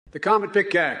The Comedy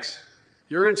Pickaxe.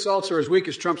 Your insults are as weak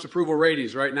as Trump's approval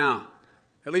ratings right now.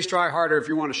 At least try harder if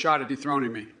you want a shot at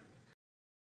dethroning me.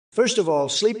 First of all,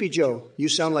 Sleepy Joe, you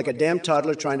sound like a damn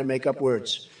toddler trying to make up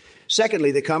words.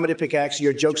 Secondly, the Comedy Pickaxe,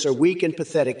 your jokes are weak and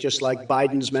pathetic, just like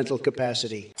Biden's mental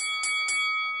capacity.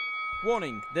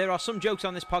 Warning, there are some jokes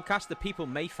on this podcast that people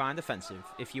may find offensive.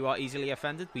 If you are easily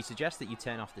offended, we suggest that you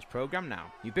turn off this program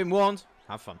now. You've been warned.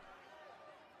 Have fun.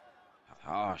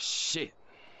 Oh, shit.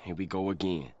 Here we go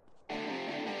again.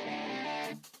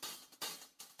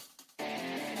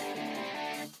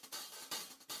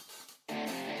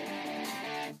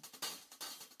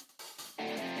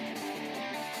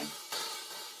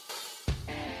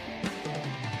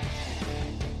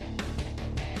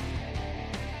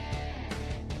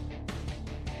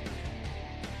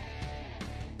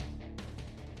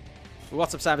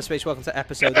 What's up, cyberspace? Welcome to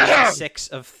episode 6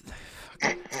 of...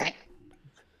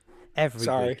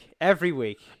 Every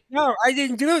week. No, I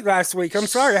didn't do it last week. I'm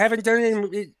sorry. I haven't done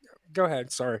it. Go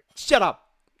ahead. Sorry. Shut up.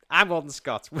 I'm Walden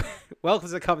Scott. Welcome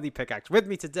to the Comedy Pickaxe. With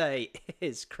me today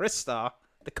is Chris Starr,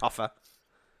 the coffer.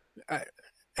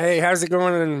 Hey, how's it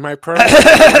going in my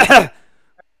program?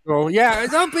 Well, yeah,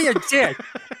 don't be a dick.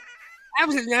 That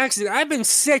was an accident. I've been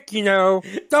sick, you know.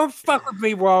 Don't fuck with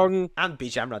me, Walden. And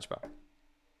Bijan Rajbar.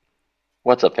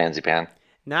 What's up, Fancy Pan?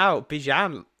 Now,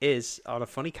 Bijan is on a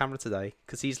funny camera today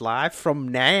because he's live from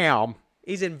Nam.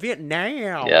 He's in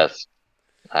Vietnam. Yes,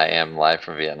 I am live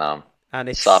from Vietnam. And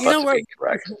it's Sapa, to be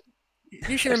correct.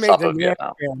 You should have made the Nam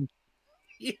cam.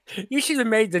 You should have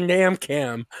made the Nam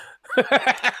cam.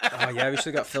 Oh yeah, we should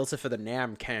have got filter for the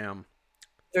Nam cam.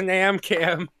 The Nam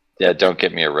cam. Yeah, don't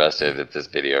get me arrested if this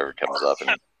video ever comes up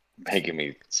and making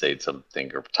me say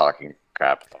something or talking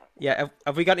crap. Yeah,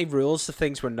 have we got any rules to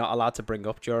things we're not allowed to bring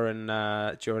up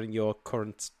during your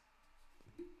current...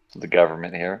 The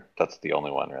government here, that's the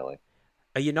only one, really.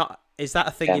 Are you not... Is that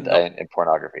a thing? And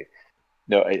pornography.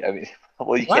 No, I mean,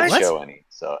 well, you can't show any.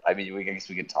 So, I mean, I guess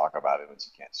we can talk about it, but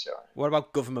you can't show any. What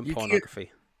about government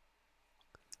pornography?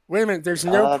 Wait a minute, there's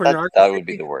no pornography? That would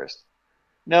be the worst.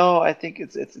 No, I think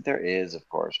it's there is, of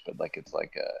course, but it's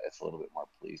a little bit more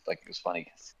policed. Like, it was funny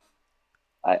because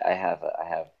I have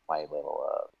my little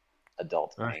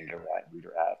adult anger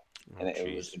reader app, and it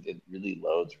really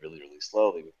loads really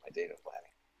slowly with my data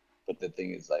planning. But the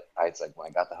thing is, it's like when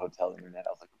I got the hotel internet,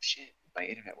 I was like, oh shit, my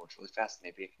internet works really fast.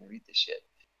 Maybe I can read this shit.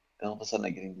 And all of a sudden,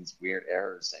 I'm getting these weird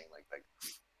errors saying like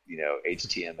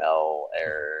HTML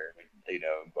error,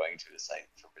 going to a site,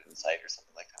 forbidden site or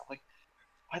something like that. I'm like,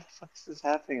 why the fuck is this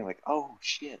happening? I'm like, oh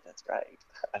shit, that's right.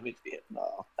 I'm in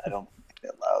Vietnam. I don't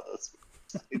allow those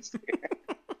sites here.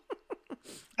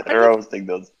 They're hosting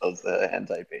those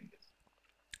hentai pages.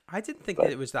 I didn't think that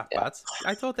it was that bad.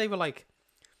 I thought they were like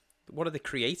one of the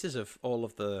creators of all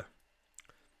of the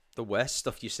worst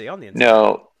stuff you see on the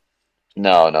internet.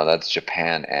 No, that's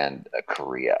Japan and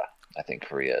Korea. I think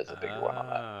Korea is a big one on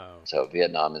that. So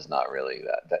Vietnam is not really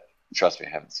that. Trust me,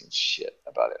 I haven't seen shit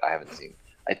about it.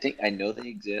 I know they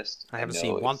exist. I haven't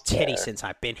seen one titty since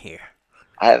I've been here.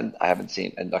 I haven't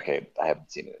seen an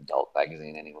adult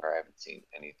magazine anywhere. I haven't seen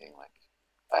anything like.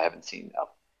 I haven't seen.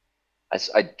 I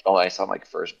saw my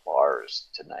first bars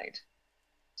tonight.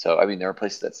 So I mean, there are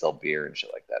places that sell beer and shit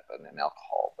like that, and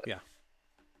alcohol. But yeah,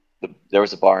 there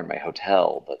was a bar in my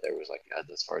hotel, but there was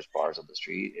as far as bars on the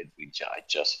street, I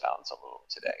just found some of them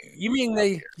today. You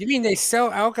mean they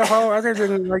sell alcohol other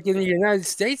than like in the United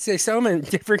States? They sell them in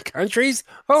different countries.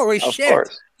 Holy shit! Of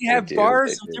course. You have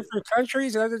bars in different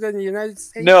countries other than the United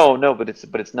States. No, but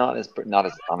it's not as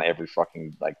on every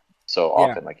fucking so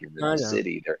often. Like you're in the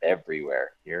city, they're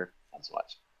everywhere. Here, not so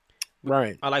much.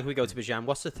 Right. I like we go to Bijan.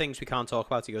 What's the things we can't talk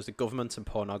about? He goes, the government and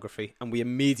pornography, and we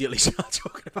immediately start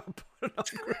talking about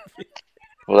pornography.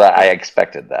 Well, I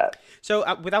expected that. So,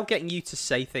 without getting you to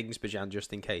say things, Bijan,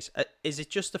 just in case, is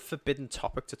it just a forbidden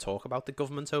topic to talk about the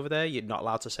government over there? You're not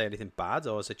allowed to say anything bad,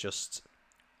 or is it just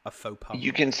a faux pas?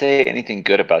 You can say anything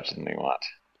good about them you want,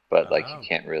 but you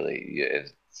can't really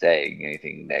say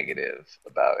anything negative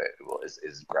about it.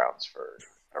 Is grounds for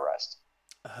arrest.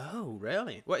 Oh,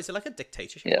 really? What is it, like a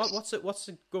dictatorship? Yes. What's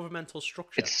the governmental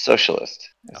structure? It's socialist.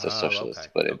 It's a socialist, okay.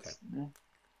 But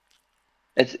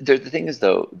it's the thing is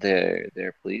though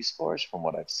their police force, from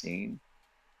what I've seen,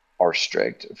 are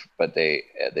strict, but they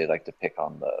like to pick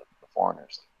on the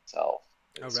foreigners themselves.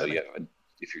 Oh, so really?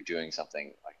 if you're doing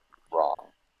something wrong,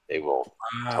 they will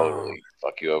totally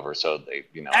fuck you over. So they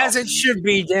as it should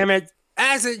be, damn it.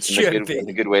 As it should be.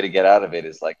 The good way to get out of it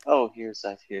is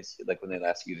here's like when they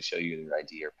ask you to show you your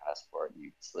ID or passport,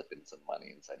 you slip in some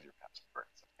money inside your passport.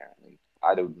 So apparently,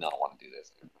 I do not want to do this.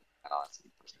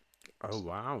 Oh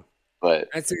wow! But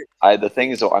the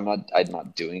thing is, though, I'm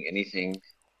not doing anything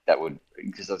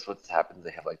because that's what happens.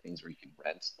 They have like things where you can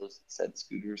rent those said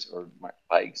scooters or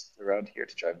bikes around here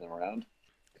to drive them around.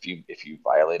 If you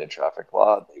violate a traffic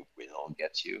law, they will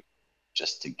get you,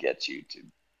 just to get you to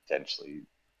potentially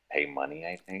pay money,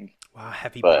 I think. Wow,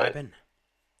 heavy But bribing.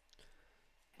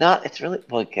 it's really,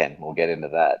 well, again, we'll get into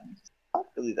that. It's not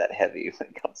really that heavy when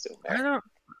it comes to I America. don't.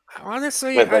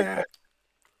 Honestly, But like,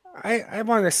 I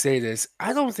want to say this.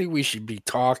 I don't think we should be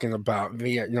talking about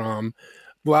Vietnam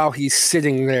while he's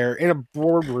sitting there in a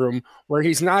boardroom where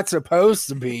he's not supposed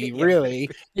to be, Yeah. really,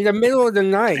 in the middle of the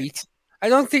night. I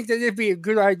don't think that it'd be a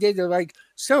good idea to Bijan,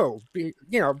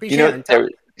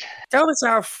 tell us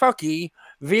how fucky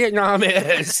Vietnam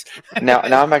is. now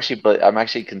I'm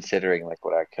actually considering like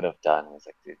what I could have done was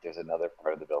like there's another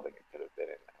part of the building it could have been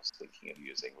in. I was thinking of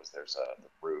using there's the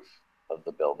roof of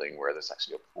the building where there's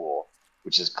actually a pool,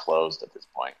 which is closed at this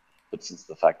point. But since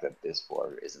the fact that this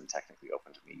floor isn't technically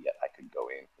open to me yet, I could go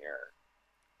in here.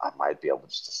 I might be able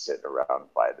just to sit around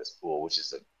by this pool, which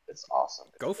is it's awesome.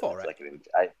 Go for it. Like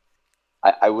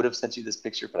I would have sent you this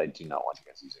picture, but I do not want you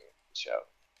guys using it for the show.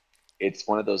 It's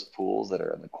one of those pools that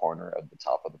are in the corner of the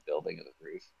top of the building of the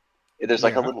roof. There's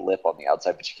like a little lip on the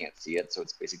outside, but you can't see it. So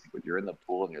it's basically when you're in the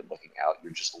pool and you're looking out,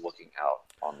 you're just looking out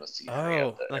on the scenery. Oh,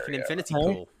 of the like area. an infinity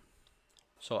pool,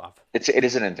 sort of. It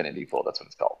is an infinity pool. That's what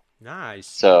it's called. Nice.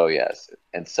 So yes,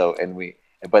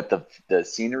 but the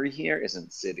scenery here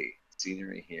isn't city.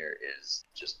 Scenery here is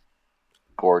just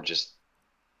gorgeous,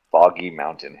 boggy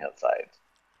mountain hillsides.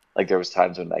 Like there was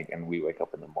times when and we wake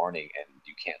up in the morning and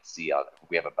you can't see out.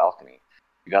 We have a balcony.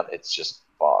 It's just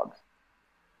fog,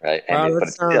 right? But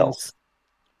it's still.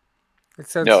 It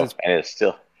sounds No, and it's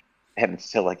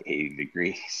still like 80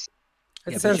 degrees.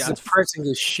 It sounds depressing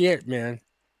as shit, man.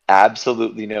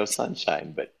 Absolutely no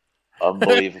sunshine, but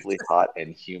unbelievably hot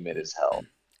and humid as hell.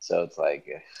 So it's like.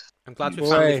 I'm glad we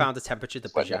finally found a temperature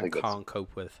that Bijan can't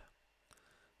cope with.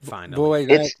 Finally. Boy,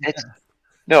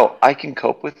 no, I can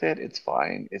cope with it. It's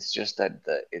fine. It's just that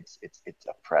it's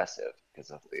oppressive because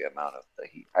of the amount of the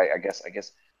heat. I guess.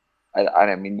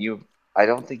 I mean, I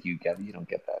don't think you don't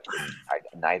get that.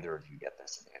 Neither of you get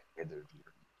this. Neither of you.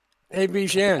 Hey,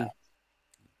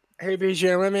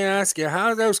 Bijan, let me ask you, how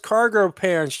are those cargo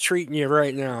pants treating you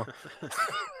right now?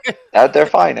 They're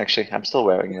fine, actually. I'm still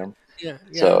wearing them. Yeah.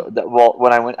 So,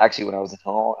 when I was in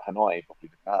Hanoi, believe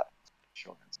it or not,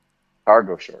 shorts,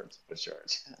 cargo shorts, but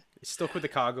shorts. He's stuck with the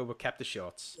cargo, but kept the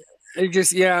shorts. It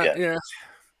just, yeah.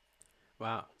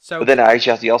 Wow. So, but then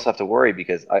you also have to worry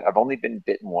because I've only been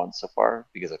bitten once so far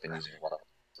because I've been using one of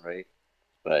them, right?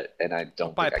 And I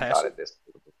don't think I got it the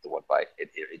one bite.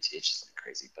 It's just like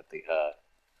crazy.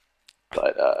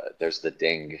 But there's the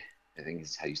dengue. I think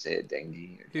is how you say it,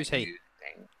 dengue. Who's he?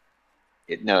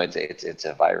 It's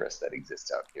a virus that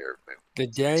exists out here. The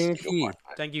dengue.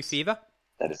 Dengue fever.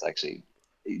 That is actually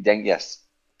dengue. Yes,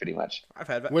 pretty much. I've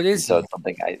heard of it. What is so? It's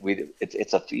something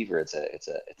it's a fever. It's an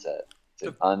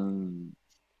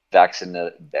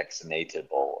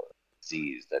unvaccinatable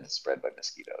disease that is spread by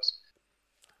mosquitoes.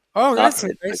 Oh, that's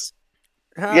nice.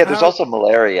 There's also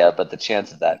malaria, but the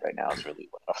chance of that right now is really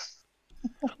low.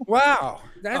 Wow,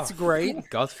 that's great.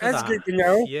 God for that's that. good to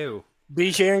know. You.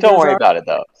 Don't worry about it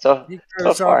though. So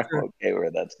far, I'm okay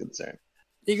where that's concerned.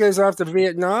 He goes off to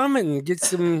Vietnam and gets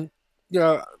some.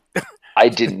 I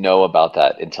didn't know about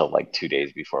that until like 2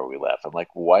 days before we left. I'm like,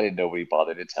 why did nobody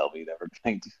bother to tell me that we're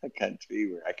going to a country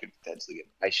where I could potentially get?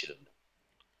 I should have.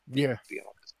 Yeah. To be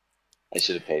honest, I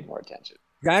should have paid more attention.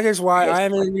 That is why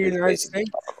I'm in the United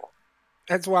States.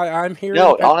 That's why I'm here.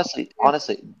 No, honestly,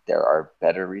 there are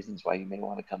better reasons why you may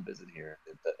want to come visit here.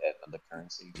 The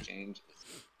currency exchange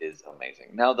is amazing.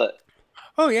 Now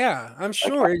oh yeah, I'm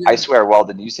sure. I swear,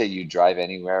 Walden, you say you drive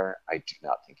anywhere. I do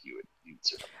not think you would.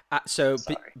 So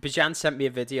Bijan sent me a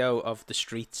video of the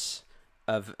streets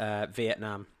of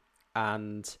Vietnam,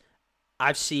 and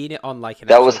I've seen it on like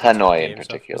that was Hanoi in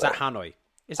particular. Was that Hanoi?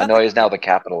 Hanoi is now the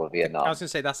capital of Vietnam. I was going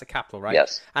to say that's the capital, right?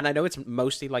 Yes. And I know it's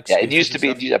mostly like it used to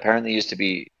be. Apparently, used to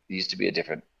be a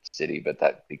different city, but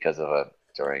that because of I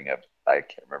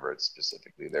can't remember it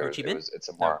specifically. It's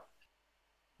a more.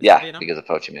 Yeah, because of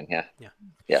Ho Chi Minh. Yeah.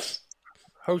 Yes.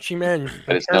 Ho Chi Minh.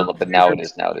 But now it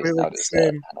is Hanoi.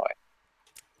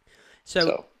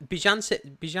 So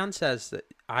Bijan says that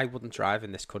I wouldn't drive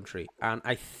in this country, and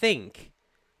I think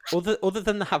other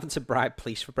than having to bribe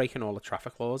police for breaking all the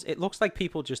traffic laws, it looks like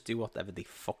people just do whatever the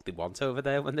fuck they want over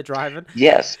there when they're driving.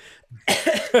 Yes,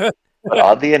 but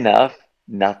oddly enough,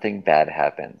 nothing bad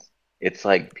happens. It's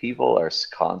like people are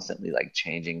constantly like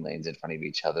changing lanes in front of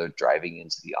each other, driving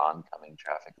into the oncoming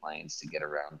traffic lanes to get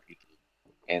around people,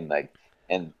 and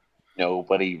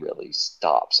nobody really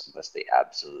stops unless they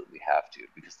absolutely have to,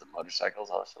 because the motorcycles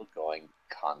are still going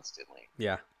constantly.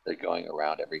 Yeah. They're going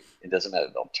around it doesn't matter,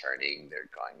 they're turning, they're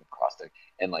going across there.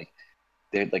 And like,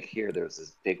 they're like, here, there's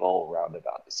this big old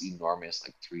roundabout, this enormous,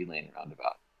 like 3-lane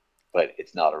roundabout. But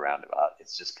it's not a roundabout.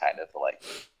 It's just kind of like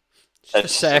It's just a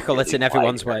circle that's in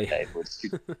everyone's way. It's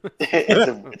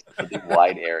a really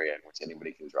wide area in which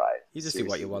anybody can drive. You just do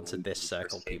what you want at this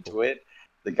circle, people. To it,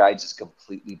 the guy just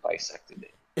completely bisected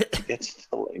it to get to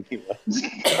the lane he wants to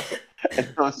go.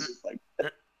 And I was just like,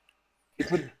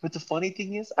 but the funny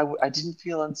thing is, I didn't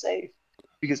feel unsafe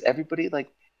because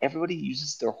everybody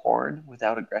uses their horn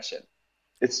without aggression.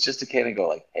 It's just to kind of go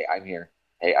like, hey, I'm here.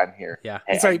 Hey, I'm here. Yeah.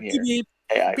 Hey, It's I'm like, here. beep,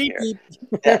 Hey, I'm beep, here.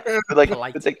 beep. Yeah, but like,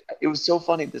 Polite. it's like, it was so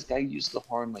funny. This guy used the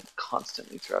horn like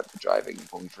constantly throughout the driving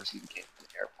when we first even came to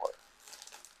the airport.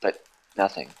 But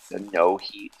nothing. No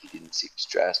heat. He didn't seem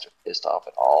stressed or pissed off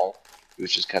at all. He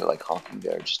was just kind of like honking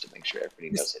there just to make sure everybody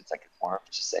knows it's like a horn,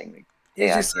 just saying, like, hey,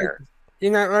 It's I'm just here. like,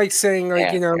 you're not like saying like,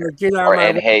 Yeah, you know, here. like, get out Or, of my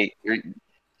and way. hey,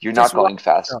 you're not Just going walk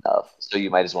fast up. enough, so you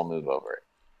might as well move over it.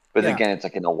 But Yeah. again, it's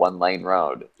like in a 1-lane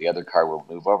road. The other car will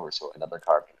move over, so another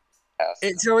car can pass.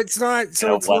 So it's not. In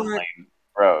So a it's not. 1-lane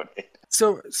road.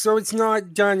 So it's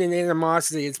not done in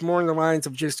animosity. It's more in the lines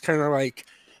of just kind of like,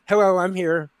 "Hello, I'm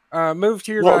here. Move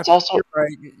to your Well, left, your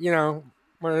right." You know,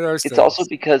 one of those it's things. also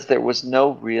because there was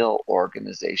no real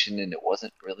organization, and it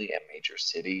wasn't really a major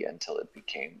city until it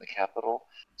became the capital.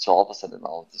 So all of a sudden,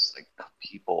 all of this like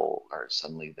people are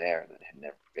suddenly there that had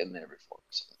never been there before, or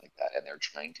something like that, and they're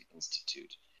trying to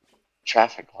institute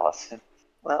traffic laws. And,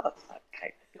 well, it's not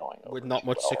kind of going over With not too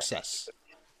much well. success.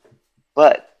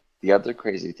 But the other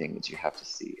crazy thing that you have to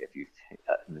see, if you,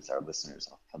 and this, our listeners,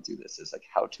 I'll do this, is like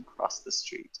how to cross the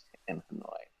street in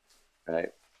Hanoi,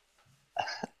 right?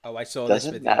 Oh, I saw this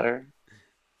Doesn't video. matter.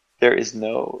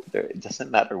 It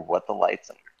doesn't matter what the lights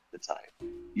are at the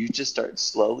time. You just start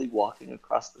slowly walking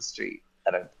across the street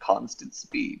at a constant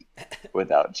speed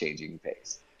without changing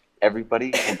pace.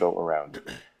 Everybody will go around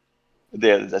you.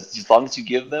 As long as you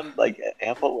give them like an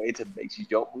ample way to make you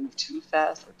don't move too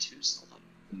fast or too slow.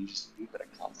 You just move at a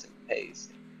constant pace,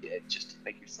 just to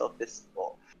make yourself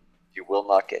visible. You will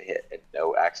not get hit, and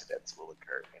no accidents will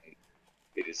occur. And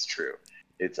it is true.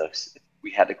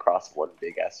 We had to cross one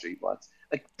big ass street once.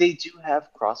 Like, they do have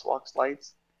crosswalks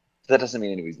lights. That doesn't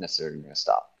mean anybody's necessarily going to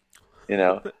stop. You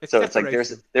know, so it's like there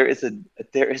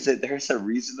is a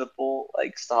reasonable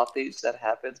like stoppage that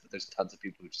happens, but there's tons of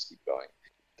people who just keep going.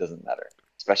 It doesn't matter,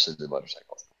 especially the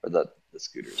motorcycles or the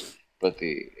scooters. But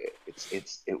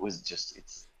it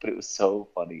was so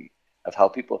funny of how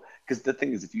people, because the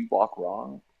thing is, if you walk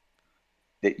wrong,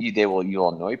 you'll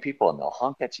annoy people and they'll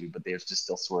honk at you, but they're just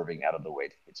still swerving out of the way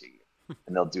to hit you,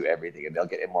 and they'll do everything, and they'll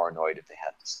get more annoyed if they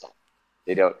have to stop.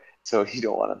 They don't. So you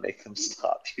don't want to make them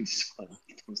stop. You just want to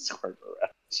make them swerve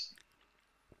around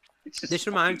you. This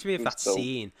reminds me of that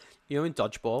scene, you know, in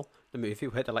Dodgeball, the movie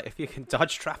where they're like, if you can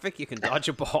dodge traffic, you can dodge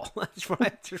a ball. That's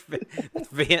right. It's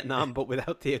Vietnam, but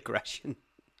without the aggression.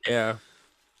 Yeah.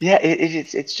 Yeah,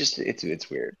 it's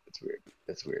weird. It's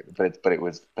weird. But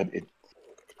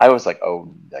I was like,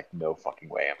 oh, like no fucking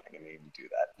way am I gonna even do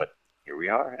that. But here we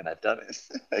are, and I've done it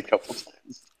a couple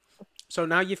times. So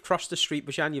now you've crossed the street,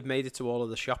 Bajan, you've made it to all of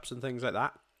the shops and things like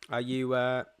that. Are you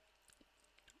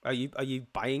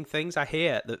buying things? I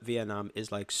hear that Vietnam is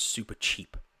like super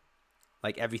cheap.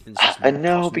 Like everything's just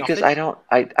No, because nothing.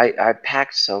 I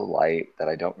packed so light that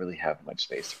I don't really have much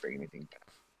space to bring anything back.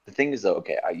 The thing is, though,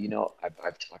 okay,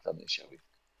 I've talked on this show before.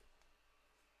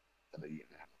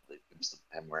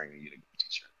 I'm wearing a Uniqlo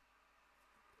t-shirt.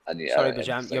 Sorry,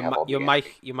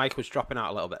 Bajan, your mic was dropping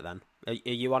out a little bit. Then are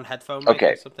you on headphone mic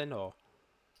Okay. or something, or?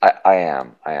 I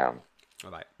am. All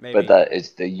right, maybe. But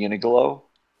it's the Uniqlo.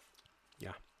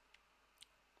 Yeah.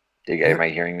 Am I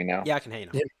hearing me now? Yeah, I can hear you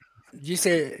now. Did you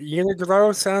say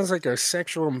Uniqlo? Sounds like a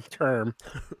sexual term.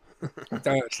 It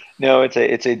does. No,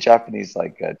 it's a Japanese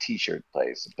like t-shirt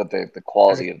place, but the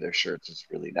quality of their shirts is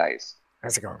really nice.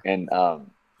 How's it going? And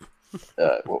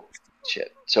well,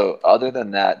 shit. So other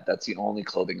than that, that's the only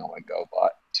clothing I want to go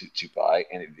to buy,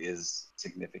 and it is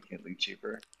significantly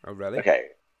cheaper. Oh, really? Okay.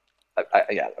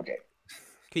 Yeah. Okay.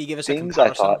 Can you give us Things a I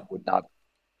comparison? thought would not.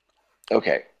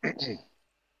 Okay.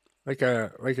 Like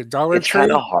a Dollar It's Tree.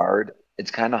 kind of hard.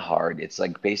 It's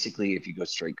like basically if you go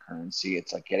straight currency,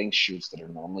 it's like getting shirts that are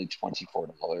normally $24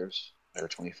 or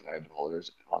 $25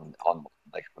 on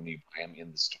like when you buy them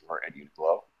in the store at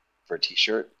Uniqlo for a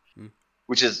t-shirt,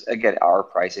 which is again our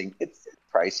pricing. It's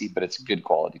pricey, but it's a good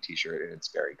quality t-shirt and it's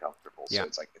very comfortable. So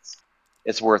it's like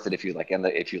it's worth it if you like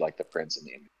if you like the prints and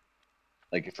the image.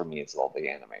 Like for me, it's all the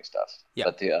anime stuff.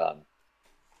 Yeah.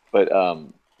 But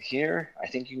here, I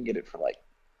think you can get it for like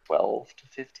 12 to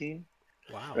 15,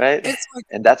 Wow. right? It's like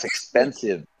And that's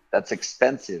expensive. That's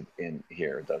expensive in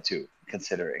here though too,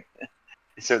 considering.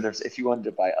 So there's if you wanted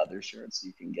to buy other shirts,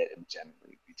 you can get them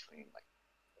generally between like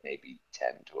maybe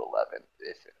 10 to 11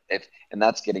 if and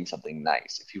that's getting something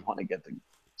nice. If you want to get the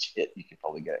shit, you can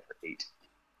probably get it for 8.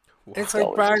 it's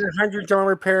like buying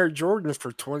 $100 pair of Jordans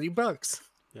for $20.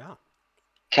 Yeah.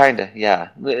 Kinda, yeah.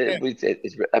 Yeah.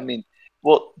 I mean,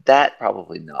 well, that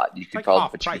probably not. You could like probably,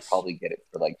 half but you could price. probably get it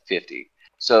for like 50.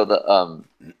 So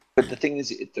but the thing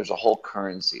is, there's a whole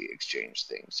currency exchange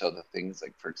thing. So the things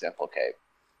like, for example, okay,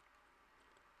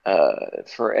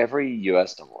 for every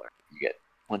US dollar, you get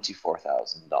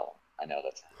 $24,000. I know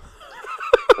that's,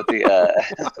 but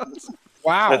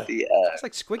Wow. It's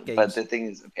like Squid Games. but the thing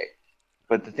is, okay,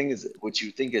 but the thing is, what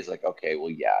you think is like, okay, well,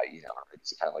 yeah,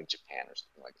 it's kind of like Japan or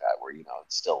something like that, where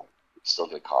it's still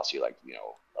going to cost you like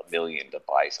 $1 million to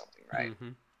buy something, right? Mm-hmm.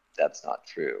 That's not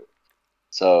true.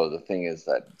 So the thing is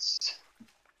that,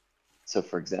 so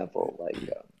for example,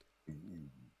 like,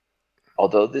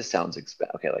 although this sounds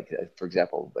expensive, okay, like for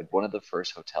example, like one of the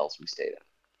first hotels we stayed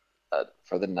at,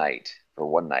 for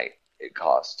one night, it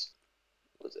cost,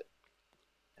 what was it?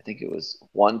 I think it was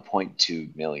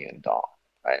 $1.2 million,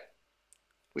 right?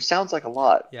 Which sounds like a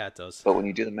lot, Yeah, it does. but when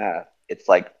you do the math, it's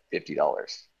like $50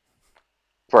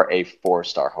 for a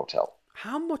 4-star hotel.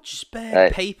 How much spare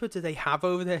Right. paper do they have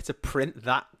over there to print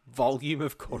that volume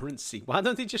of currency? Why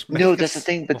don't they just make No, a that's the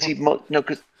thing. But see, small-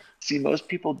 because most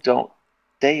people don't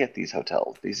stay at these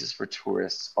hotels. These is for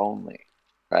tourists only,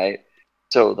 right?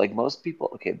 So, like most people,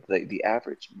 okay, the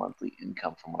average monthly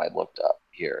income from what I looked up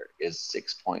here is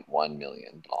 6.1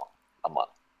 million dong a month,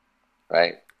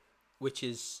 right? which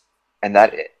is And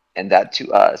that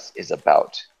to us is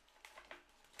about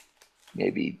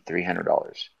maybe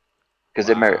 $300, because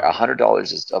Wow.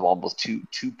 $100 is almost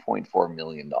 2.4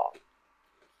 million dollars,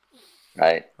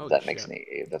 right? Holy That makes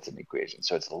shit. that's an equation.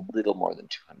 So it's a little more than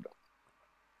 $200.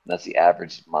 That's the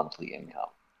average monthly income.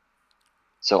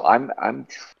 So I'm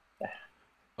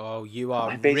Oh, you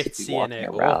are basically ritzying walking it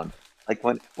up. around like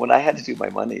when I had to do my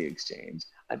money exchange,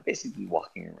 I'm basically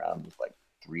walking around with like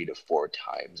 3 to 4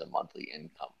 times a monthly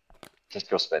income. Just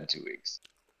go spend 2 weeks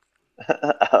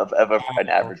of an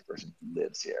average person who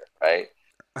lives here, right?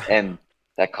 And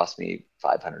that cost me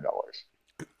 $500.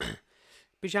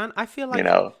 Bijan, You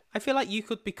know, I feel like you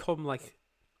could become like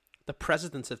the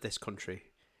president of this country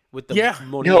with the Yeah.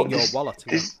 money no, in your wallet.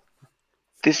 And go,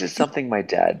 this is something my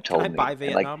dad Can I told buy me,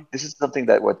 and like Vietnam? this is something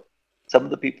that what some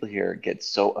of the people here get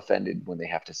so offended when they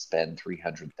have to spend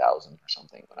 300,000 or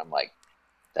something. When I'm like,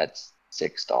 that's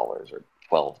 $6 or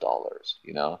 $12.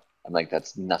 I'm like,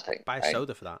 that's nothing, Buy a right?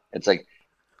 soda for that. It's like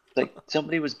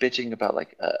somebody was bitching about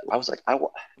like I was like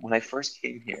when I first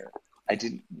came here, I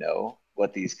didn't know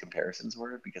what these comparisons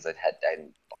were because I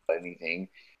hadn't bought anything.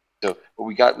 So, but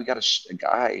we got a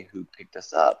guy who picked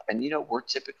us up, and we're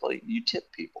typically you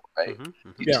tip people, right? Mm-hmm,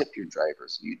 mm-hmm. You Yeah. tip your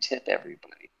drivers, you tip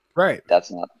everybody. Right. That's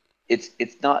not. You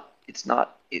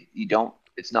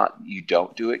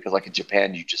don't do it because like in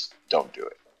Japan you just don't do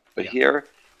it. But Yeah. here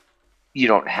you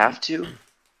don't have to,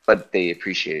 but they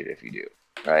appreciate it if you do,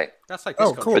 right? That's like this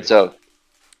Oh, country. cool. But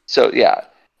so yeah,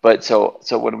 but so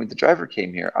when the driver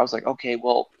came here, I was like, okay,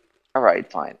 well, all right,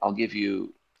 fine, I'll give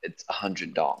you it's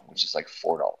 100 dong, which is like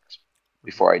 $4.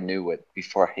 Before I knew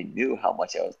how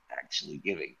much I was actually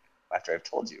giving, after I've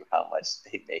told you how much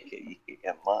they make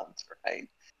a month, right?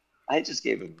 I just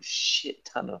gave him a shit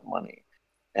ton of money,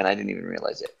 and I didn't even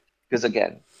realize it. Because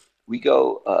again, we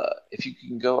go if you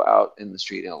can go out in the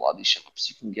street in a lot of these shops,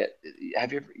 you can get.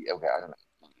 Have you ever? Okay, I don't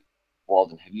know.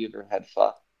 Walden, have you ever had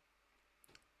pho?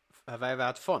 Have I ever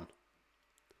had fun?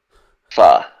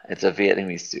 Pho. It's a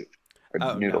Vietnamese soup or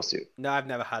Oh noodle no, soup. no, I've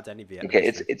never had any Vietnamese.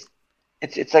 Okay, food.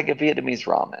 it's like a Vietnamese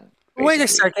ramen. Wait a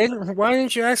Basically. second. Why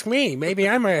didn't you ask me? Maybe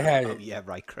I might have had Oh it. yeah,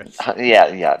 right, Chris.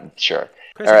 Yeah, sure.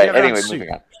 Chris, All have right. you ever had Anyway, soup?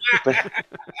 moving on.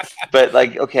 But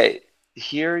like, okay,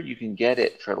 here you can get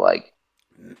it for like.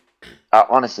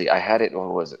 Honestly, I had it.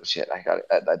 What was it? Shit, I got it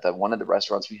at one of the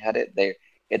restaurants we had it.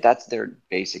 That's their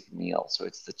basic meal, so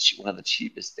it's one of the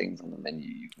cheapest things on the menu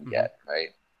you can get, right?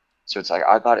 So it's like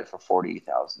I got it for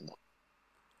 40,000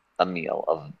 a meal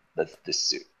of this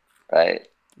soup, right?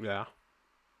 Yeah.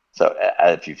 So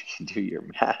if you can do your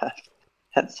math,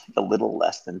 that's like a little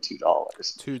less than $2.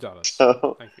 $2.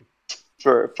 So Thank you.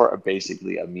 for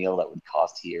basically a meal that would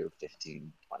cost here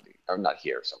 15, 20, or not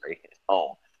here, sorry, at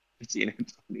home, $15 or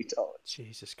 $20.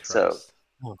 Jesus Christ. So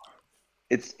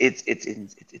it's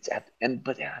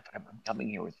but yeah, I'm coming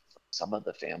here with some of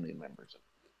the family members of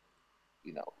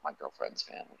my girlfriend's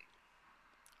family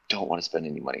don't want to spend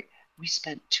any money. we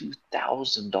spent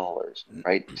 $2,000,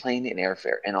 right? Plane and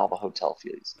airfare and all the hotel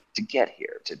fees to get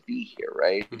here, to be here,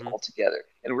 right? All together.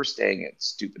 And we're staying at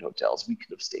stupid hotels. We could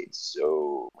have stayed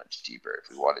so much cheaper if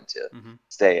we wanted to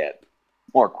stay at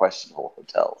more questionable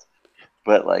hotels.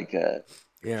 But like,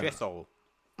 Shithole.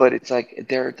 but it's like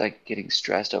they're like getting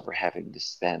stressed over having to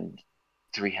spend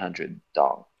 300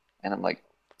 dong, and I'm like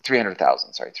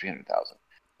 300,000. Sorry, 300,000.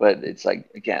 But it's like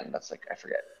again, that's like I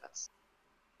forget.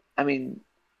 I mean,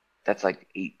 that's like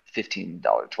 $15,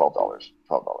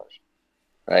 $12,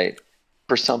 right?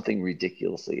 For something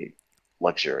ridiculously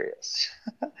luxurious.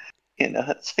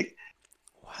 It's like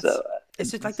What? so.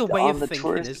 It's like the way of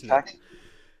thinking, isn't it?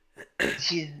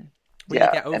 Yeah. When Yeah,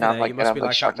 you get over and there, I'm like, you must and be I'm like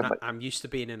like, shocked. I'm used to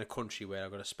being in a country where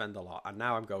I've got to spend a lot, and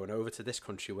now I'm going over to this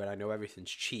country where I know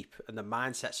everything's cheap, and the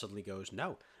mindset suddenly goes,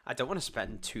 no, I don't want to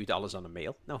spend $2 on a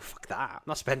meal. No, fuck that. I'm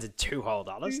not spending $2 whole.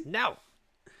 No.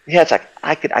 Yeah, it's like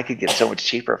I could get so much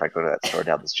cheaper if I go to that store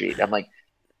down the street. I'm like,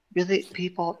 really,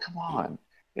 people, come on.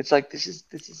 It's like this is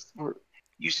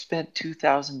you spent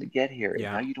 2,000 to get here, and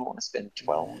Yeah. now you don't want to spend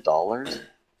 $12.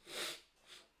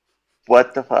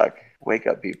 What the fuck? Wake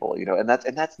up, people! And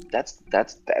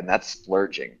that's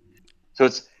splurging. So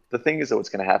it's the thing is, though, what's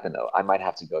going to happen though? I might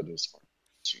have to go do some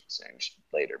exchange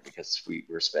later because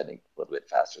we're spending a little bit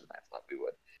faster than I thought we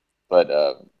would.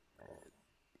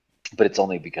 But it's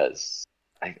only because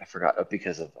I forgot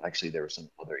because of actually there were some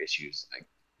other issues like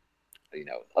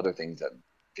other things that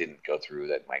didn't go through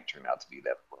that might turn out to be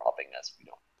them robbing us. We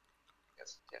don't have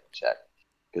to check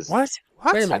because What?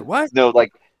 Wait a minute. What? no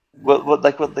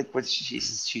what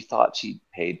she thought she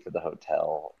paid for the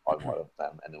hotel on one of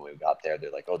them, and then when we got there,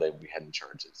 they're like, oh, we hadn't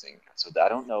charged this thing. So I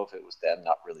don't know if it was them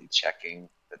not really checking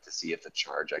that to see if the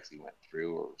charge actually went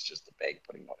through, or it was just the bank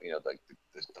putting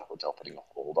the hotel putting a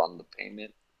hold on the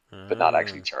payment, but not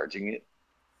actually charging it.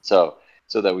 So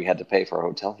that we had to pay for a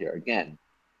hotel here again.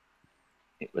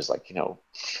 It was like 40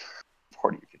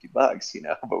 or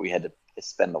 $50, but we had to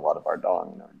spend a lot of our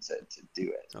dong in order to do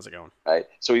it. How's it going? Right.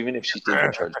 So even if she did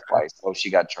get charged twice,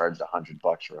 she got charged $100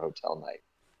 for a hotel night.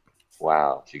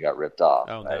 Wow, she got ripped off.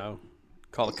 Oh right? no!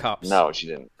 Call the cops. No, she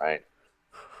didn't. Right.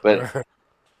 But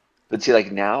see,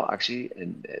 like now, actually,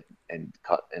 and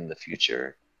in the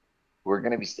future, we're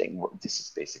gonna be staying. This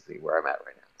is basically where I'm at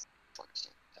right now.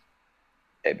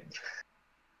 And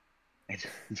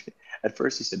at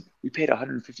first he said we paid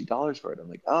 $150 for it. I'm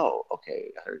like, oh,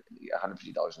 okay,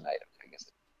 $150 a night. I guess.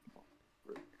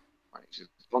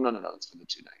 Well, no, it's for the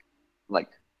 2 nights. I'm like,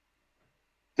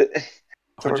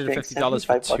 $150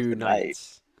 for 2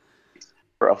 nights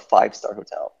for a 5-star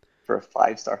hotel. For a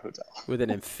 5-star hotel with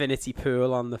an infinity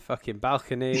pool on the fucking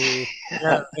balcony.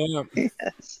 Yeah.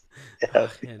 Yes.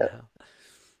 Fucking hell.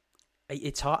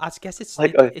 It's hard. I guess it's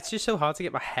like it's just so hard to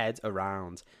get my head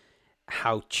around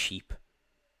how cheap.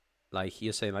 Like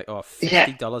you're saying, like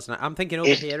 $50 a night. I'm thinking over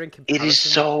here in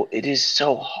comparison. It is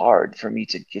so hard for me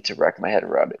to get to wrap my head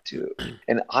around it too.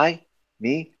 And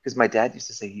because my dad used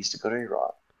to say he used to go to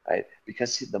Iran, right?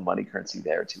 Because the money currency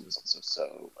there too was also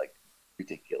so like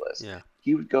ridiculous. Yeah.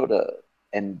 He would go to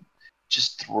and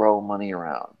just throw money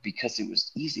around because it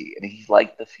was easy, and he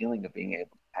liked the feeling of being able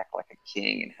to act like a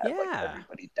king and have like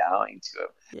everybody bowing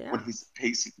to him when he's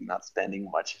basically not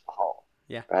spending much at all.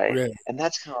 Yeah. Right. Really? And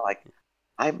that's kind of like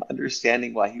I'm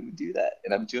understanding why he would do that,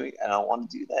 and I want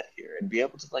to do that here and be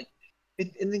able to like,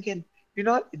 and again, you're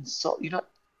not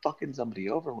fucking somebody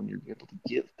over when you're able to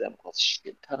give them a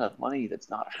shit ton of money that's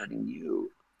not hurting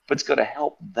you, but it's going to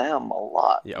help them a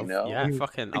lot. Yeah.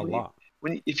 Fucking like a lot.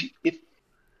 If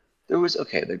there was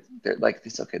there like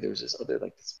this there was this other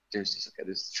like this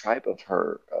this tribe of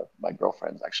my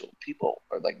girlfriend's actual people,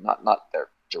 or like not there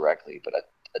directly, but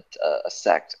a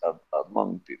sect of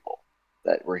Hmong people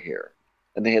that were here.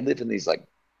 And they had lived in these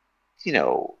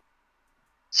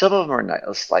some of them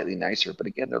are slightly nicer, but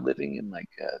again, they're living in like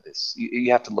this. You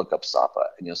have to look up Sapa,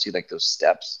 and you'll see like those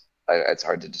steps. It's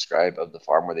hard to describe of the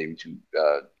farm where they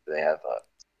have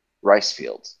rice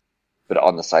fields, but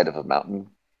on the side of a mountain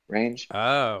range,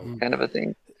 kind of a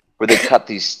thing, where they cut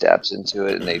these steps into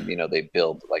it, and they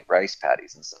build like rice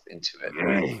paddies and stuff into it.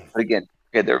 But again,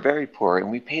 they're very poor, and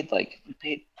we paid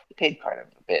quite a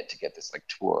bit to get this like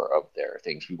tour of their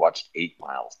things. We watched 8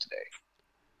 Miles today.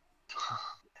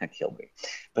 That killed me.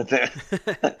 But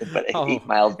 8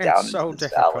 miles down into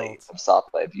this valley of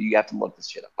Sapa. You have to look this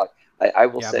shit up. I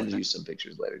will send you some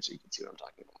pictures later so you can see what I'm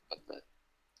talking about.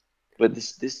 But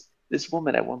this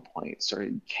woman at one point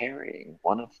started carrying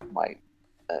one of my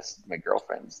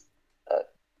girlfriend's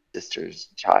sister's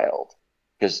child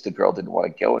because the girl didn't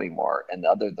want to go anymore, and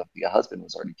the husband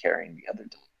was already carrying the other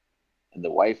dog. And the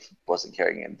wife wasn't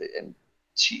carrying him, and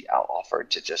she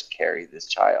offered to just carry this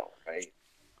child, right?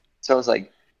 So I was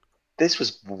like, this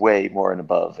was way more and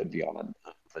above and beyond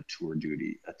a tour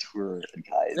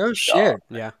guide's No job. shit.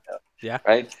 Yeah. Yeah.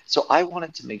 Right. So I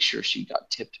wanted to make sure she got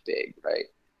tipped big, right?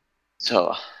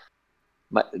 So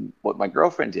what my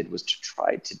girlfriend did was to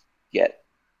try to get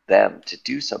them to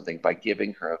do something by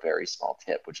giving her a very small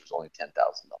tip, which was only $10,000.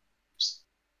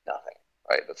 Nothing,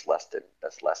 right? That's less than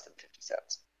 50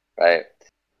 cents, right?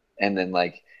 And then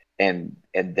and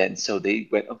then so they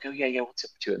went, okay, yeah, we'll tip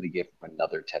it to, and they gave her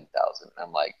another 10,000.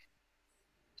 I'm like,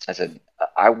 I said,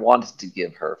 I wanted to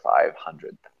give her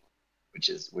 500, which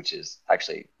is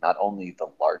actually not only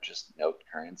the largest note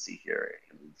currency here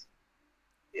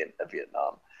in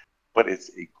Vietnam, but it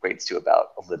equates to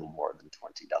about a little more than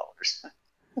 $20.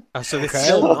 Oh, so it's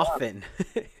still nothing.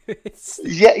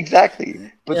 Yeah,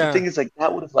 exactly. But Yeah. the thing is,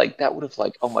 that would have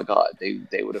oh my God,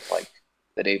 they would have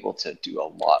been able to do a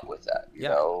lot with that, you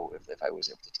know, if I was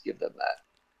able to give them that.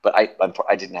 But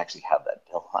I didn't actually have that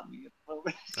bill on me at the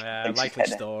moment. Likely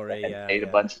story. I paid a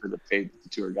bunch for the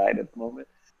tour guide at the moment.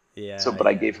 Yeah. So, but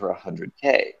I gave her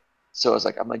 $100K. So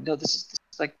I'm like, no, this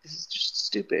is just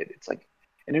stupid. It's like,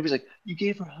 and it was like, you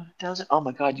gave her 100,000. Oh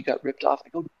my God, you got ripped off. I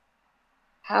go,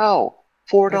 how?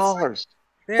 $4.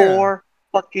 Yeah.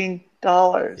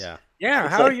 $4 Yeah. Yeah.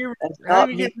 It's How like, are you? that's How not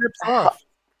do you me. get ripped off?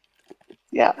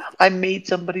 Yeah, I made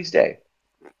somebody's day.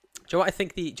 Do you know what I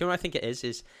think? Do you know what I think it is?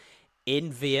 Is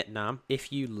in Vietnam,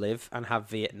 if you live and have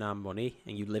Vietnam money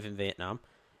and you live in Vietnam,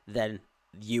 then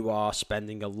you are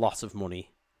spending a lot of money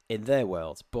in their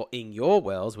world. But in your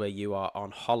world, where you are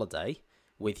on holiday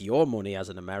with your money as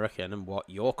an American and what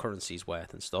your currency's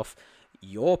worth and stuff,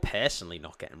 you're personally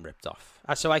not getting ripped off.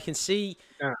 So I can see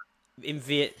in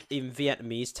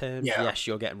Vietnamese terms, yes,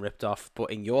 you're getting ripped off.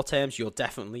 But in your terms, you're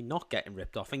definitely not getting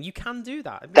ripped off. And you can do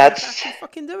that. I mean, actually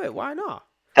fucking do it. Why not?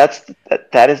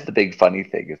 That is the big funny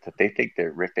thing, is that they think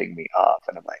they're ripping me off,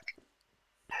 and I'm like,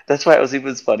 that's why it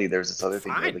was funny. There was this other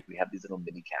thing where we have these little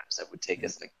mini cabs that would take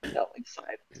us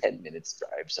 5-10 minutes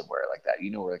drive somewhere like that.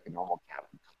 You know, where a normal cab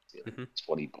would cost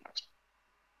 $20,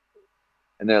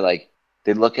 and they're like,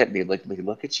 they look at me, they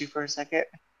look at you for a second,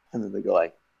 and then they go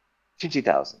like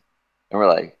 50,000, and we're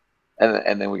like,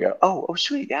 and then we go, oh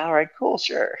sweet, yeah, all right, cool,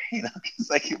 sure, you know,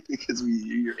 because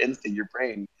your instinct, your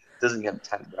brain doesn't have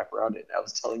time to wrap around it. And I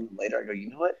was telling them later, I go, you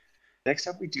know what? Next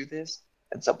time we do this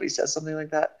and somebody says something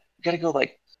like that, you gotta go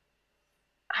like,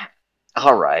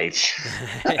 all right.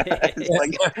 We're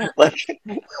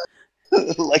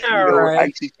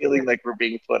actually feeling like we're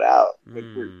being put out. But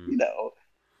we're, you know,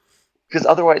 because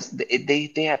otherwise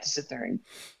they have to sit there and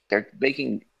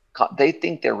they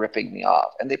think they're ripping me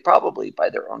off, and they probably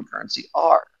by their own currency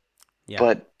are. Yeah.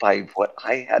 But by what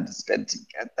I had to spend to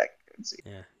get that currency.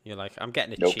 Yeah, you're like, I'm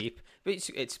getting it cheap. But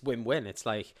it's win-win. It's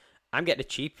like, I'm getting it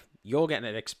cheap, you're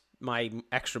getting it my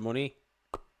extra money.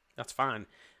 That's fine.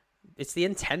 It's the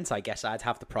intent, I guess, I'd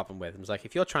have the problem with. It was like,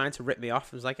 if you're trying to rip me off,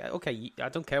 it was like, okay, I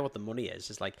don't care what the money is.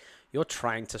 It's like, you're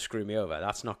trying to screw me over.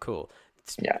 That's not cool.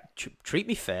 Treat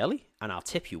me fairly, and I'll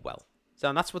tip you well. So,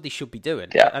 and that's what they should be doing.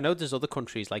 Yeah. I know there's other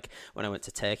countries, like when I went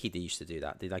to Turkey, they used to do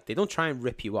that. They don't try and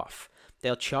rip you off.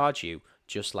 They'll charge you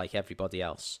just like everybody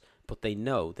else. But they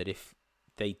know that if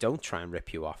they don't try and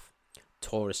rip you off,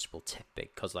 tourists will tip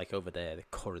big, because like over there the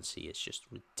currency is just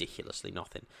ridiculously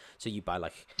nothing. So you buy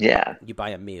you buy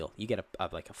a meal, you get a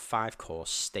 5-course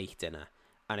steak dinner,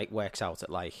 and it works out to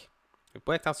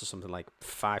something like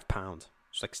 £5.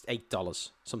 It's like $8,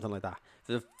 something like that,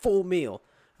 for the full meal.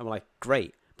 I'm like,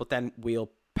 great, but then we'll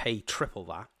pay triple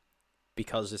that,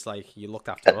 because it's like, you looked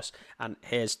after us, and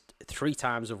here's 3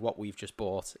 times of what we've just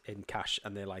bought in cash,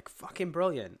 and they're like, fucking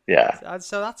brilliant. Yeah.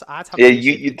 So that's, I'd have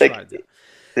you think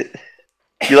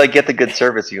you get the good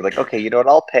service, and you're like, okay, you know what,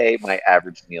 I'll pay my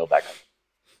average meal back.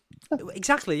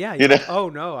 Exactly, yeah. You're like, oh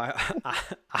no,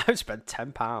 I've spent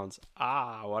 £10.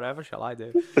 Whatever shall I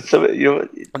do? But so,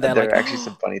 and there are actually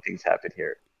some funny things happen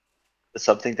here.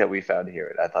 Something that we found here,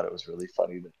 and I thought it was really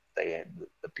funny that they had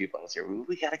the people out here,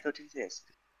 we gotta go do this.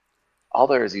 All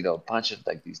there is, a bunch of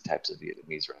like these types of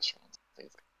Vietnamese restaurants,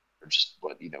 things like, or just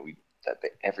what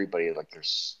everybody I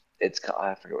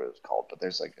forget what it was called,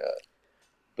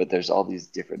 but there's all these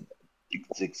different.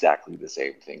 It's exactly the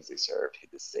same things they serve.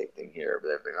 The same thing here, but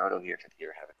they're like, oh no, here,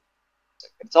 have it.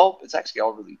 It's actually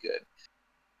all really good.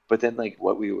 But then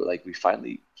what we were we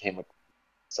finally came up with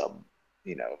some,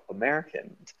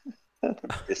 American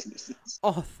businesses.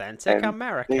 Authentic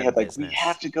American they had business. We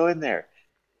have to go in there.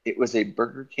 It was a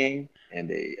Burger King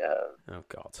and a oh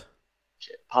god,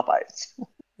 Popeyes.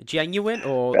 Genuine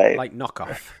or like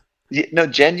knockoff? No,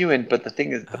 genuine. But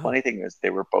the funny thing is, they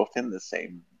were both in the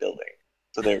same building,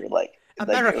 so they were like.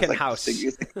 American like, House.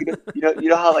 You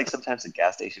know how like sometimes a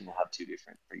gas station will have two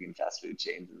different freaking fast food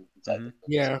chains inside the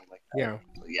Yeah, like yeah.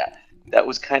 yeah. That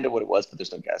was kind of what it was, but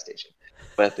there's no gas station.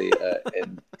 But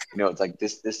and it's like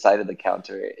this side of the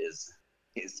counter is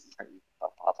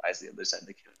Popeyes, the other side of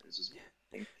the counter is just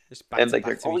Just back and to like back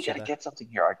they're to we each gotta other. get something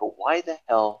here. I go, why the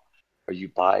hell are you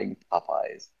buying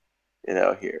Popeyes?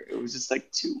 Here it was just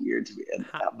like too weird to me, and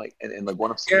I'm like, and like one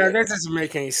of Yeah, that doesn't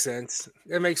make any sense.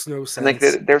 It makes no and like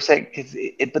sense. they're saying,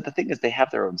 but the thing is, they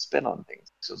have their own spin on things.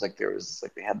 So it's like there was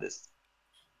like they had this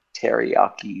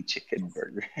teriyaki chicken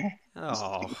burger.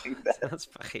 Oh, that's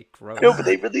fucking gross. No, but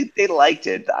they liked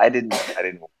it. I didn't.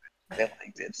 They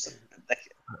liked it. So, like,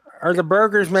 Are the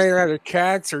burgers made out of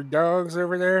cats or dogs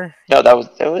over there? no, that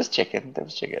was chicken. That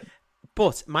was chicken.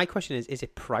 But my question is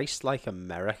it priced like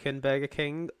American Burger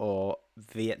King or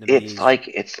Vietnamese?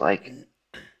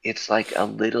 It's like a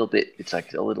little bit. It's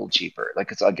like a little cheaper.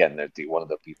 Like it's again, one of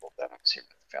the people that I was here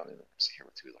with, the family that I was here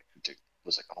with, who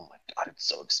was like, oh my god, it's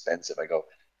so expensive. I go,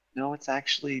 no, it's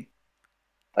actually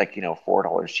like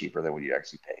 $4 cheaper than what you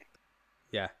actually pay.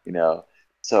 Yeah.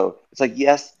 So it's like,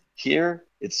 yes, here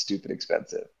it's stupid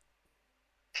expensive.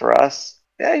 For us,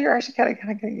 yeah, you're actually kind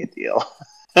of getting a deal.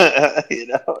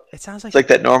 It sounds like it's like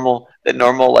that normal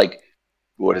like,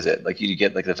 what is it? Like you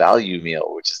get like the value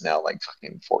meal, which is now like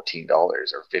fucking $14 or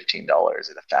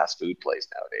 $15 at a fast food place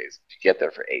nowadays. You get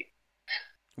there for $8.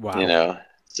 Wow.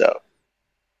 So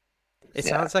it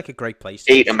sounds like a great place.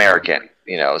 $8 American,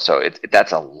 so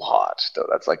that's a lot though.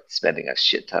 That's like spending a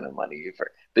shit ton of money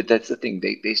for. But that's the thing.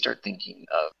 They start thinking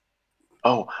of,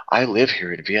 oh, I live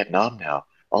here in Vietnam now.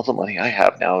 All the money I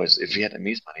have now is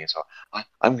Vietnamese money, so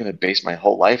I'm going to base my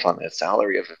whole life on the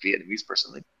salary of a Vietnamese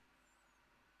person. Like,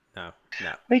 no.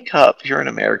 Wake up! You're an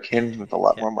American with a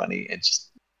lot more money, and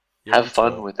just have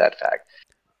fun with that fact.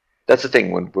 That's the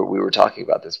thing. When we were talking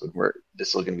about this, this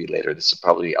is going to be later. This is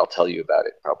probably I'll tell you about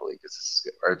it probably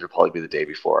or it'll probably be the day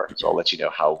before. So I'll let you know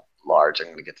how large I'm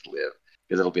going to get to live,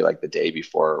 because it'll be like the day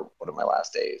before one of my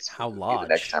last days. How It'll large? be the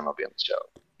next time I'll be on the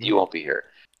show. You won't be here.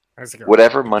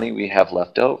 Whatever money we have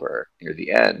left over near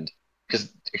the end,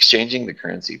 because exchanging the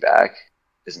currency back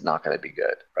is not going to be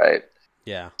good, right?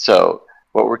 Yeah. So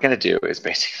what we're going to do is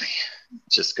basically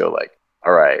just go like,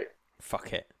 all right,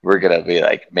 fuck it. We're going to be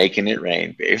like making it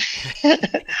rain, baby.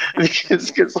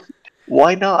 because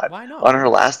why not? Why not? On our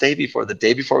last day the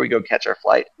day before we go catch our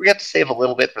flight, we have to save a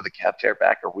little bit for the cab fare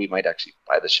back, or we might actually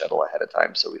buy the shuttle ahead of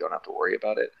time so we don't have to worry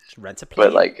about it. Just rent a plane.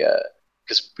 But like,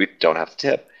 because we don't have to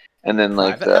tip. And then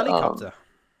private helicopter.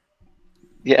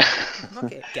 Yeah.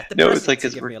 Okay, get the no, it's like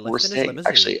because we're staying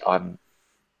actually on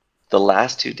the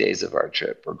last 2 days of our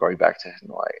trip. We're going back to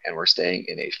Hanoi, and we're staying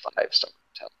in a 5-star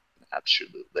hotel, an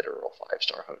absolute literal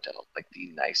 5-star hotel, like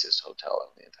the nicest hotel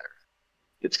in the entire.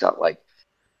 It's got like,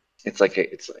 it's like a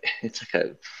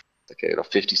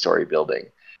 50-story building,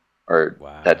 or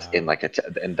that's in like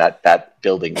and that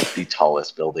building is the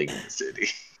tallest building in the city.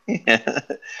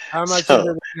 How much is it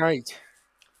a night?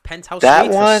 Penthouse that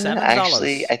suite one for $7.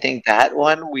 actually, I think that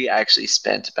one we actually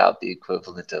spent about the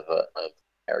equivalent of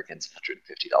Americans $150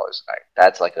 a night.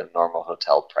 That's like a normal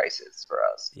hotel prices for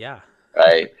us. Yeah.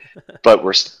 Right. But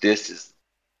this is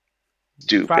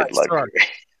stupid 5-star. luxury.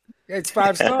 It's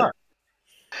 5-star.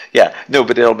 Yeah. No,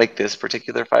 but it'll make this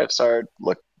particular 5-star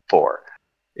look poor.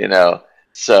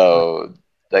 So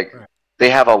like they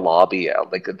have a lobby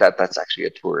out like that. That's actually a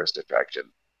tourist attraction.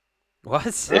 What?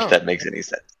 If that makes any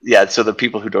sense. Yeah, so the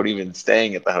people who don't even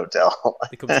staying at the hotel,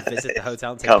 they come to visit the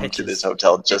hotel and take come pictures. to this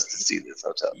hotel just to see this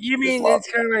hotel. You mean it's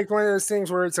kind of like one of those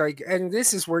things where it's like, and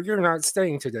this is where you're not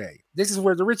staying today. This is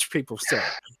where the rich people stay.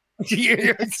 But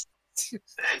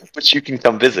you can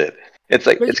come visit. It's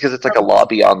like it's because it's like a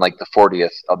lobby on like the 40th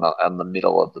on the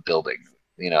middle of the building,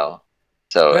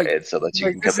 So so that you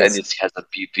can come, and it has a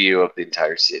view of the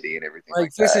entire city and everything.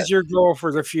 Like this that. is your goal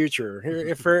for the future.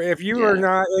 If you are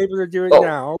not able to do it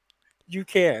now, you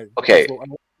can. Okay.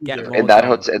 In that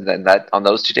hotel, and then that on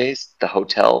those 2 days, the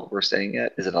hotel we're staying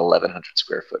at is an 1,100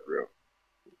 square foot room.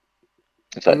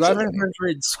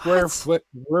 1,100 square foot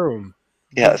room.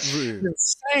 Yes.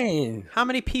 Insane. How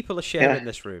many people are sharing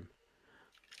this room?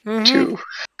 2.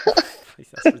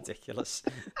 That's ridiculous.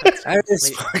 That is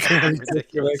fucking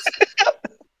ridiculous.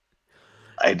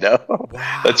 I know.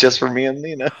 Wow. That's just for me and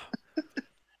Lena.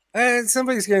 And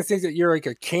somebody's gonna think that you're like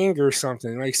a king or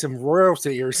something, like some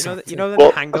royalty or something.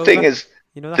 The Hangover? The thing is,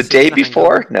 the day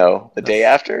before, no. The day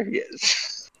after,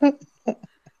 yes.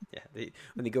 Yeah,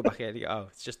 when they go back in,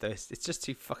 it's just this. It's just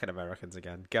 2 fucking Americans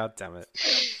again. God damn it.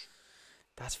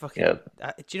 That's fucking. Yeah.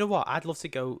 Do you know what? I'd love to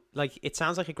go. Like, it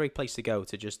sounds like a great place to go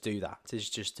to just do that. To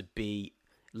just to be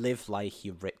live like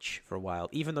you're rich for a while,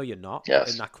 even though you're not. Yes.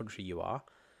 But in that country, you are.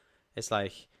 It's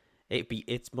like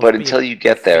But until you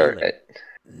get there,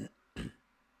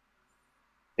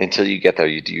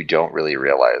 you don't really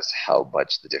realize how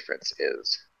much the difference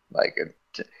is. Like,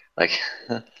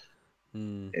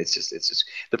 it's just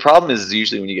the problem is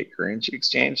usually when you get currency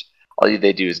exchange,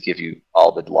 they do is give you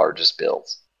all the largest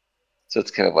bills. So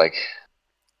it's kind of like,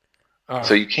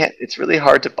 so you can't. It's really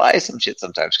hard to buy some shit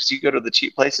sometimes because you go to the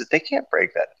cheap places, they can't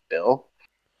break that bill.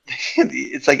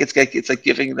 It's like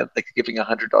giving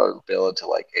 $100 bill into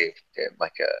like a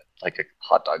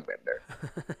hot dog vendor.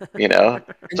 You know,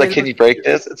 it's like, can you break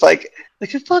this? It's like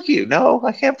fuck you. No,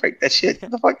 I can't break that shit. Get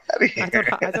the fuck out of here.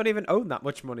 I don't even own that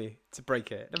much money to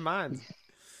break it. Never mind.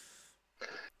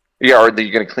 Yeah, or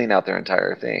you're gonna clean out their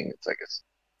entire thing. It's like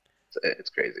it's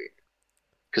crazy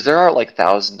because there are like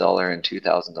 $1,000 and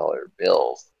 $2,000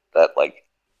 bills that, like,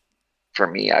 for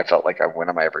me, I felt like, when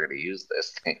am I ever gonna use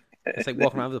this thing? It's like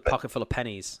walking around with a pocket full of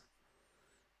pennies.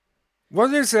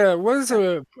 What is one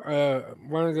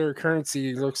of their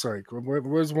currency looks like? What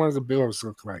does one of the bills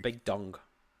look like? Big dong.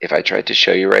 If I tried to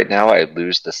show you right now, I'd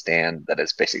lose the stand that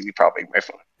is basically propping my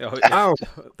phone. Oh,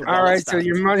 all right. So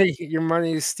your money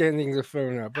is standing the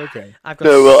phone up. Okay. I've got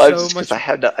so much.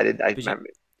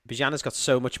 Bijana's got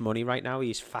so much money right now.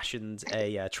 He's fashioned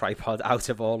a tripod out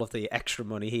of all of the extra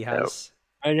money he has.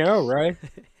 I know, right?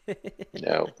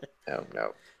 No.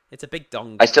 It's a big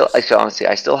dong. I still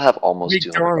have almost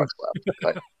 $200 left.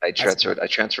 But I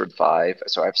transferred 5,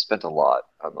 so I've spent a lot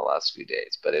on the last few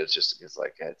days. But it was just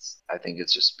I think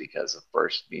it's just because of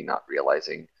first me not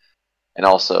realizing, and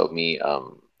also me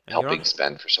helping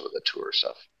spend for some of the tour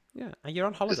stuff. Yeah, and you're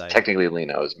on holiday. Technically,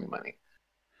 Lena owes me money.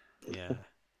 Yeah,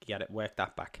 get it. Work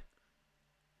that back.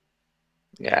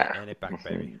 Yeah, earn it back,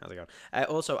 baby. How's it going?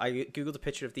 Also, I googled a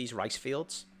picture of these rice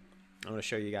fields. I want to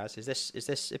show you guys. Is this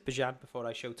Bijan before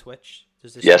I show Twitch?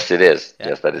 Yes, it is. Yeah,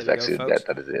 yes, that is actually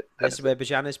that is it. This is where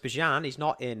Bijan is. Bijan is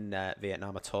not in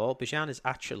Vietnam at all. Bijan is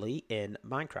actually in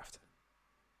Minecraft.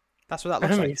 That's what that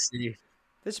looks like. See.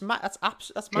 That's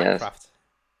Minecraft. Yes.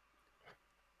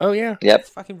 Oh yeah. Yep. It's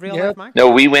fucking real life Minecraft.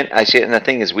 No, we went. Actually, and the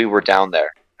thing is, we were down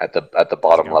there at the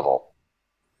bottom level.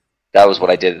 That was what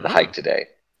I did at the hike today,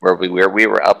 where we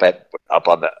were up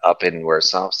in where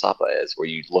Sapa is, where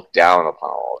you look down upon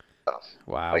all of stuff.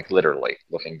 Wow. Like literally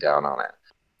looking down on it,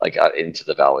 like out into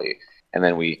the valley, and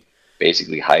then we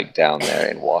basically hiked down there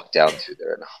and walked down through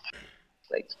there. And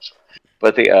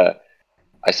but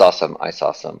I saw some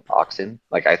oxen.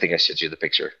 Like, I think I showed you the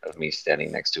picture of me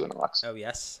standing next to an ox. Oh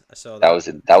yes, I saw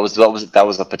that. That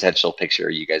was a potential picture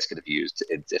you guys could have used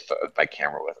if my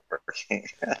camera wasn't working.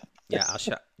 Yeah, I'll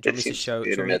show. Do you want me to show?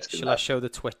 Shall I show the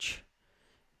Twitch?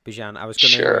 Bijan, I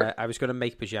was gonna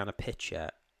make Bijan a picture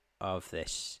of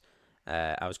this.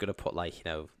 I was gonna put, like,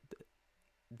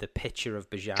 the picture of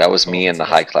Bijan. That was me and the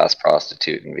high-class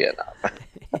prostitute in Vietnam.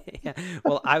 Yeah.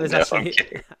 Well, I was actually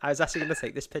going to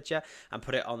take this picture and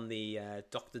put it on the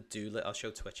Dr. Doolittle. I'll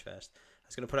show Twitch first. I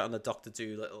was going to put it on the Dr.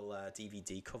 Doolittle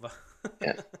DVD cover.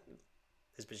 Yeah.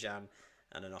 There's Bijan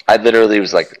and an ox. I literally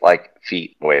was like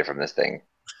feet away from this thing.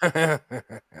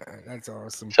 That's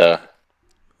awesome. So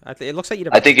it looks like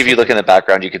I think if you look in the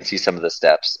background, you can see some of the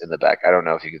steps in the back. I don't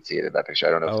know if you can see it in that picture.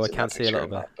 I don't know. Oh, if I can see a little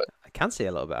bit. But I can see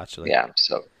a little bit, actually. Yeah.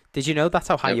 So did you know that's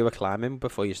how high you were climbing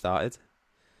before you started?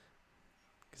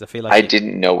 Because I feel like I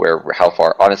didn't know how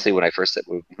far. Honestly, when I first said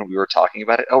when we were talking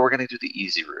about it, we're going to do the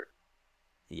easy route.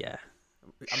 Yeah.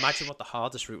 Imagine what the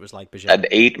hardest route was like, Bijan. An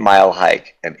 8-mile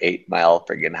hike, an 8-mile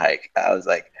friggin' hike. I was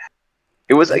like,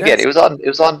 it was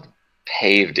on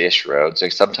paved-ish roads.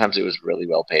 Like, sometimes it was really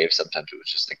well paved, sometimes it was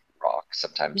just like rock.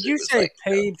 Sometimes did you say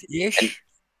paved-ish?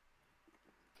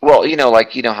 Well,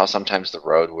 how sometimes the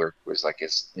road was like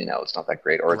it's not that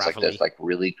great, or it's gravelly. like this like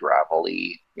really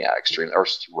gravelly, extremely or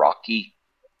rocky.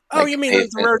 Oh, you mean like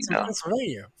the roads in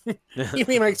Pennsylvania? You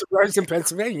mean like the roads in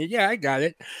Pennsylvania? Yeah, I got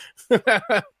it.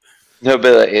 No,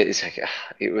 but it's like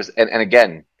it was, and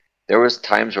again, there was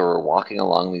times where we're walking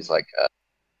along these like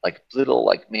little,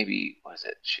 like, maybe, what is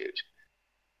it? Shoot,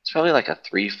 it's probably like a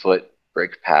 3-foot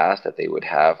brick path that they would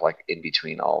have like in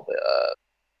between all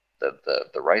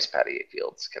the rice paddy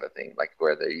fields, kind of thing, like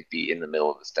where they'd be in the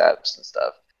middle of the steps and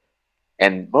stuff.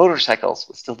 And motorcycles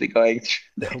would still be going through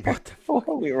there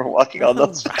while we were walking on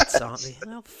those rats, aren't they?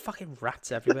 They're fucking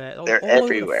rats everywhere. They're all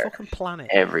everywhere. Over the fucking planet.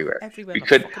 Everywhere. We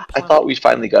could. I thought we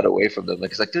finally got away from them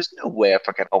because, like, there's no way.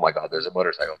 Oh my god, there's a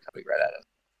motorcycle coming right at us.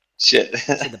 Shit.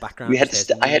 In the background,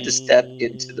 I had to step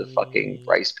into the fucking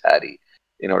rice paddy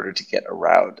in order to get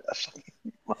around a fucking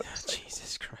motorcycle.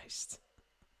 Jesus Christ.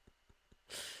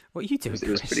 What are you doing? It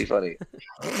was pretty funny.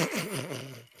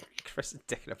 Chris is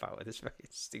dicking about with this fucking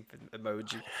stupid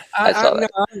emoji. I saw that.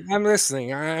 No, I'm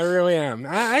listening. I really am.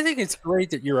 I think it's great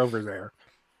that you're over there.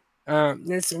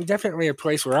 It's definitely a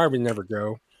place where I would never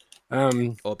go.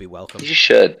 Or be welcome. You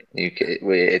should.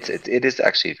 It is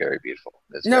actually very beautiful.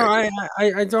 It's No, very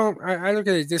I don't. I look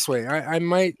at it this way. I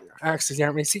might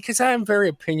accidentally see because I'm very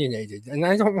opinionated, and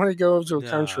I don't want to go to a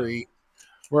country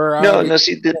where I would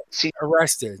get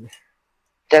arrested.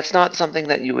 That's not something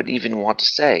that you would even want to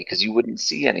say because you wouldn't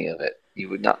see any of it. You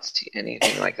would not see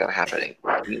anything like that happening.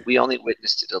 We only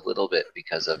witnessed it a little bit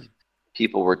because of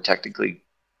people were technically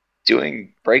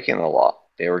breaking the law.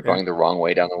 They were going the wrong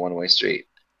way down the one-way street,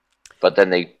 but then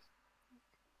they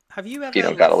have you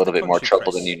ever got a little bit more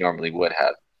trouble than you normally would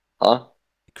have, huh?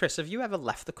 Chris, have you ever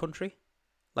left the country?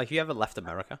 Like, have you ever left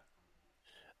America?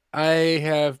 I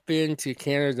have been to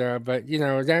Canada, but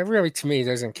that really to me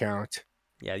doesn't count.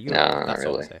 Yeah, no, not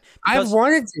really. I've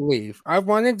wanted to leave. I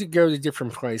wanted to go to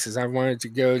different places. I wanted to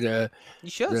go to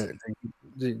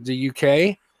the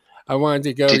UK. I wanted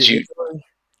to go to Italy.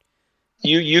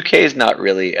 UK is not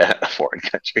really a foreign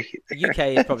country. The UK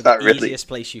is probably the easiest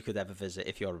place you could ever visit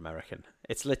if you're American.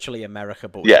 It's literally America,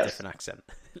 but with a different accent.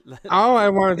 All I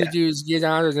wanted to do is get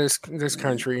out of this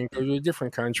country and go to a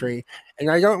different country.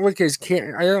 And I don't look at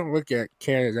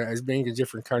Canada as being a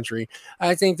different country.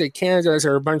 I think that Canadians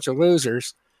are a bunch of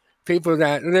losers. People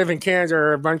that live in Canada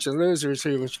are a bunch of losers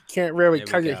who can't really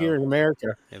cut it here in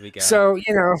America. Here we go. So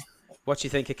what do you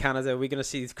think of Canada? Are we going to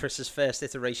see Chris's first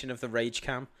iteration of the Rage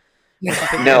Cam?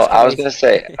 No, I was gonna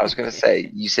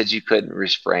say. You said you couldn't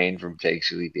refrain from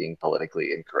basically being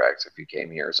politically incorrect if you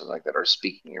came here or something like that, or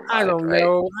speaking your mind. I don't right?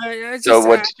 know. So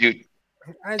what did you?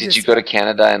 Did you go to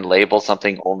Canada and label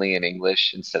something only in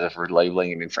English instead of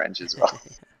labeling it in French as well?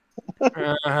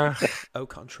 Au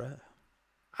contraire.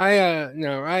 I don't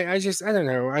know. I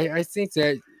think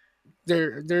that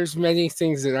there's many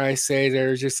things that I say that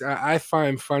are just I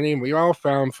find funny, and we all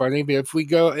found funny. But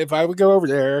if I would go over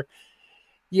there.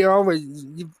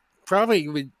 You probably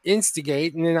would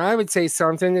instigate, and then I would say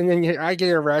something, and then I get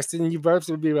arrested, and you both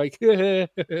would be like, look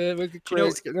at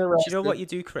Chris getting arrested. Do you know what you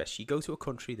do, Chris? You go to a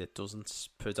country that doesn't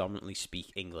predominantly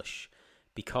speak English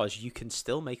because you can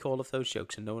still make all of those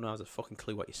jokes and no one has a fucking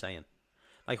clue what you're saying.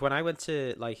 Like, when I went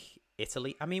to,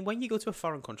 Italy, I mean, when you go to a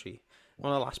foreign country,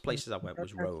 one of the last places I went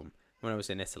was Rome when I was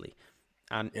in Italy.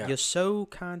 And you're so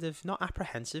kind of, not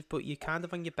apprehensive, but you're kind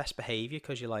of on your best behavior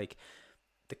because you're like,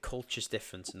 the culture's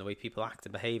different and the way people act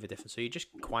and behave are different. So you're just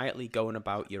quietly going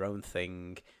about your own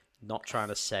thing, not trying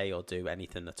to say or do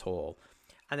anything at all.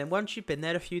 And then once you've been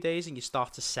there a few days and you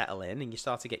start to settle in and you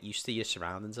start to get used to your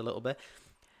surroundings a little bit.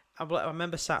 I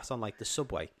remember sat on the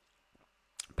subway,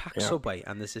 packed subway,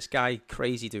 and there's this guy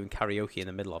crazy doing karaoke in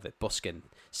the middle of it, busking,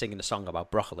 singing a song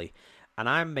about broccoli. And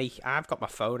I've got my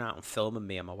phone out and filming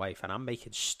me and my wife, and I'm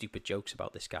making stupid jokes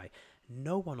about this guy.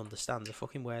 No one understands a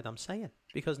fucking word I'm saying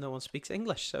because no one speaks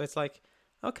English. So it's like,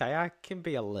 okay, I can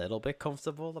be a little bit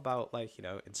comfortable about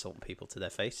insulting people to their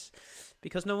face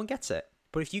because no one gets it.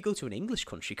 But if you go to an English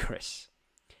country, Chris,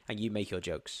 and you make your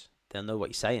jokes, they'll know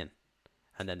what you're saying.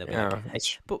 And then they'll be like, hey.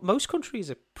 But most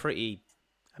countries are pretty,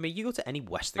 I mean, you go to any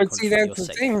Western country, you're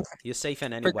safe. You're safe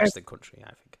in any Western country,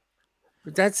 I think.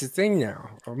 But that's the thing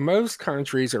now. Most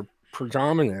countries are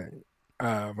predominant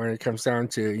when it comes down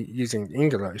to using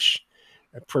English.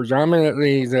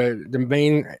 Predominantly the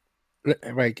main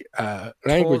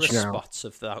language tourist now. Spots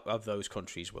of those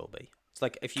countries will be. It's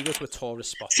like if you go to a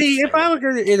tourist spot. See, if I would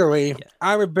go to Italy,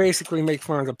 I would basically make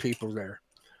fun of the people there.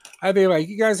 I'd be like,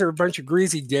 you guys are a bunch of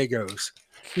greasy dagos.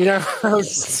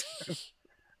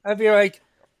 I'd be like,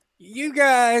 you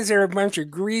guys are a bunch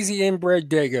of greasy inbred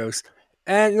dagos.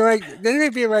 And then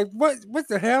they'd be like, what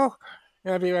the hell?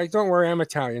 And I'd be like, don't worry, I'm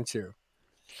Italian too.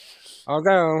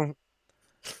 Although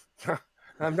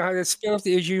I'm not as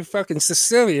filthy as you fucking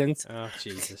Sicilians. Oh,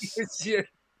 Jesus.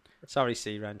 Sorry,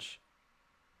 Sea Wrench.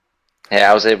 Hey,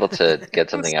 I was able to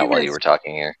get something out while you were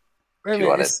talking here.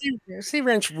 Is Sea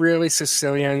Wrench really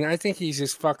Sicilian? I think he's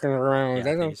just fucking around.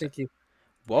 Yeah, I don't think he...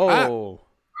 Whoa.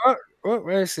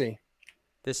 Where is he?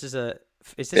 This is the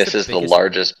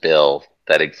largest bill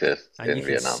that exists and in you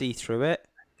Vietnam. Can see through it.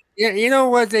 Yeah, you know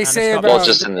what they say about... Well,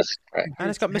 just in this... Right. And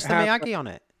it's got Mr. Miyagi on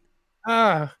it.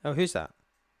 Oh, who's that?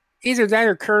 Either that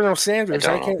or Colonel Sanders.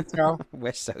 I can't tell.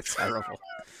 We're so terrible.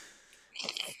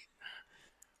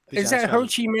 Is that Ho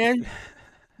Chi Minh?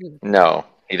 No,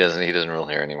 he doesn't. He doesn't rule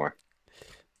here anymore.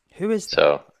 Who is that?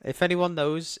 So, if anyone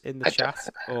knows in the chat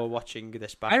or watching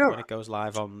this back when it goes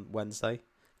live on Wednesday,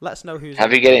 let us know who's.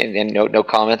 Have you getting no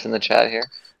comments in the chat here?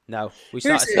 No, we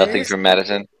started nothing from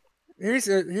Madison. Here's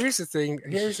the thing.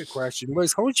 Here's the question: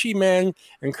 was Ho Chi Minh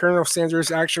and Colonel Sanders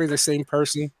actually the same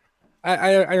person?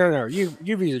 I don't know.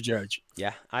 You be the judge.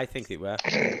 Yeah, I think they were.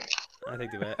 I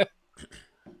think they were.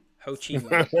 Ho Chi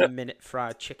Minh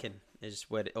fried chicken is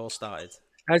where it all started.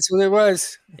 That's what it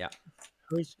was. Yeah.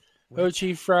 Ho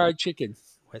Chi fried chicken.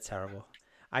 We're terrible.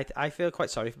 I feel quite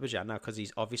sorry for Bajan now because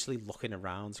he's obviously looking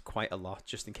around quite a lot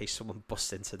just in case someone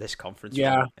busts into this conference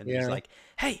room and he's like,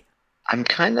 "Hey." I'm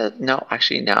kind of no,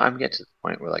 actually now I'm getting to the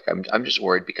point where like I'm just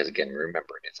worried because again,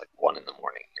 remember it's like 1 a.m.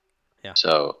 here. Yeah.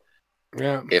 So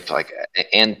if like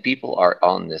and people are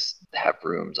on this have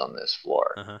rooms on this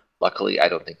floor. Uh-huh. Luckily, I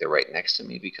don't think they're right next to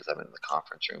me because I'm in the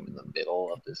conference room in the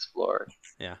middle of this floor.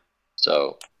 Yeah.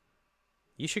 So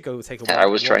you should go take a walk. I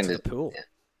was trying to the pool. Yeah.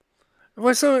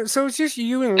 Well, so it's just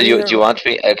you and do you want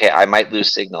me? Okay, I might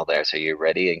lose signal there. So you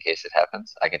ready in case it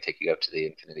happens? I can take you up to the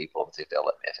infinity pool and see if they'll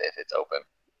let me if it's open.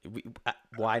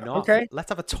 Why not? Okay, let's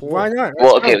have a tour. Why not?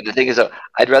 Well, okay. The thing is,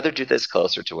 I'd rather do this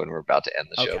closer to when we're about to end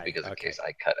the show because in case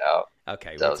I cut out.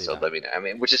 Okay. So let me know. I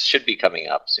mean, which should be coming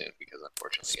up soon because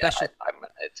unfortunately,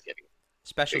 it's getting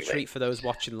special treat for those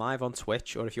watching live on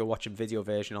Twitch, or if you're watching video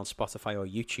version on Spotify or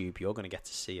YouTube, you're going to get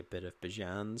to see a bit of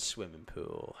Bajan's swimming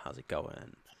pool. How's it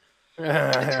going?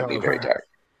 It's going to be very dark.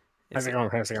 How's it going?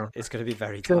 It's going to be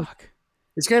very dark.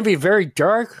 It's going to be very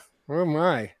dark. Oh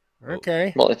my.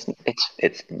 Okay. Well, it's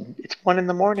 1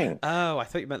 a.m. Oh, I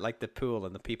thought you meant like the pool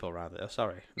and the people around it. Oh,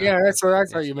 sorry. No. Yeah, that's what I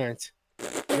thought you meant.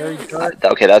 Very dark.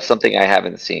 Okay, that's something I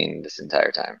haven't seen this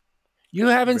entire time. You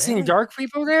haven't seen dark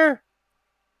people there?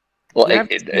 Well,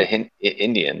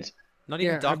 Indians. Not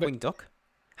even Darkwing Duck.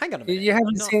 Hang on a minute. You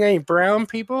haven't seen any brown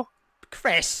people,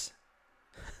 Chris?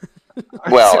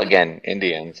 Well, again,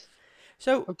 Indians.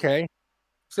 So okay.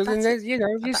 So then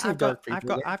you see dark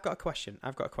people. I've got a question.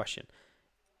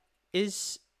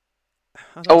 Is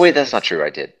oh wait, that's not true. I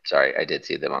did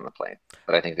see them on the plane,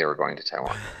 but I think they were going to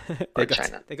Taiwan or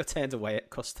China. They got turned away at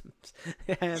customs.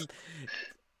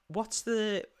 What's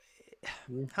the?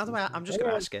 How do I'm just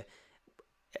going to ask you.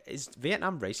 Is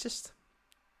Vietnam racist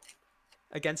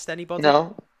against anybody?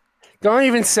 No. Don't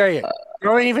even say it.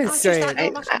 Don't even say it.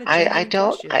 I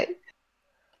don't.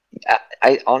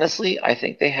 I honestly, I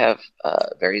think they have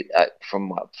very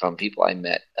from people I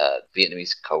met,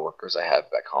 Vietnamese coworkers I have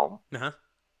back home. Uh-huh.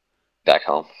 Back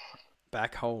home.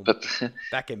 But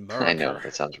back in America. I know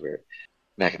that sounds weird.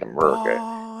 Back in America,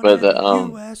 but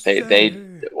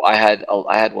I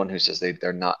had one who says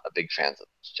they're not a big fans of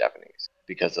Japanese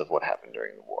because of what happened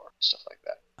during the war and stuff like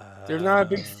that. They're not a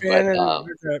big fan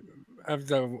of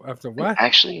the what?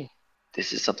 Actually,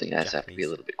 this is something I have to be a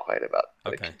little bit quiet about,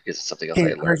 because it's something else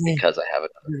I learned because I have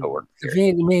another coworker.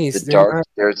 Vietnamese.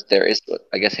 There is,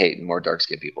 I guess, more dark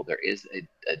skinned people. There is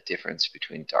a difference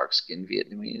between dark skinned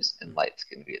Vietnamese and light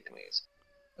skinned Vietnamese.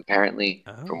 Apparently,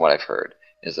 from what I've heard,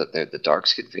 is that the dark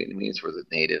skinned Vietnamese were the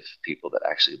native people that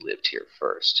actually lived here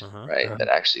first, right? That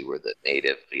actually were the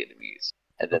native Vietnamese,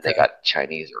 and then they got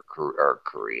Chinese or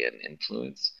Korean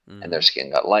influence, and their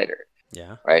skin got lighter.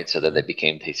 Yeah. Right. So then they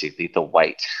became basically the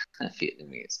white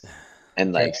Vietnamese,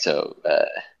 and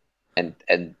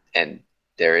and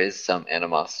there is some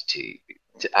animosity.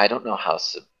 I don't know how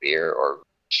severe or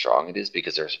strong it is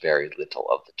because there's very little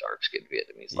of the dark skinned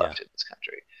Vietnamese left in this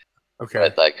country. Okay.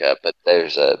 But but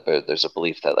there's a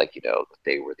belief that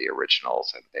they were the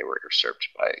originals and they were usurped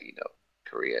by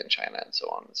Korea and China and so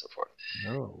on and so forth.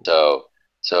 No.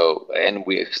 So and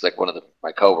because one of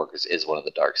my coworkers is one of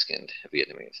the dark skinned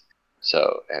Vietnamese.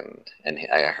 So and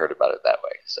I heard about it that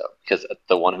way. So because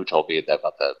the one who told me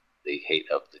about the hate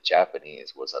of the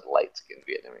Japanese was a light skinned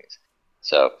Vietnamese.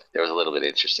 So there was a little bit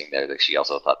interesting there that she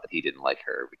also thought that he didn't like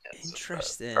her because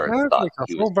interesting. That's like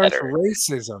a whole bunch of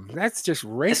racism. That's just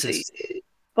racist.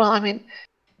 Well, I mean,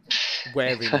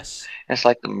 wariness. It's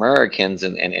like the Americans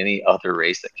and any other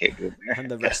race that came to America. And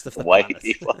the rest of the white planet.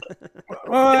 people.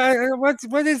 Well,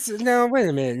 what is now? Wait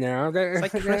a minute now.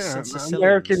 Like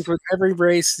Americans with every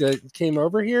race that came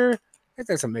over here. That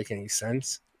doesn't make any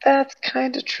sense. That's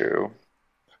kind of true.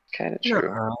 Kind of true.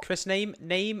 No. Chris, name.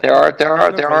 There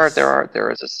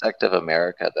is a sect of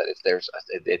America that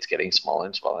it's getting smaller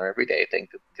and smaller every day.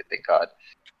 Thank God.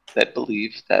 That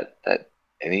believe that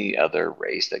any other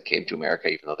race that came to America,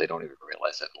 even though they don't even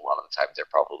realize that a lot of the time they're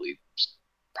probably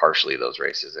partially those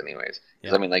races, anyways.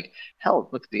 Because I mean, like hell,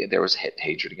 look, there was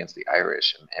hatred against the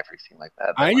Irish and everything like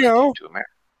that. I know. To America.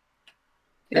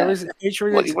 There was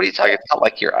hatred. What are you talking about?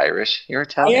 Like you're Irish? You're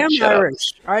Italian?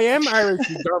 I am Irish,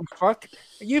 you dumb fuck.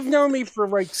 You've known me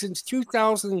for since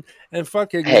 2000 and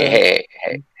fucking. Hey!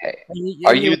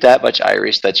 Are you that much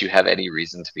Irish that you have any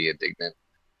reason to be indignant?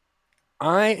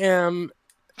 I am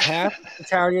half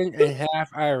Italian and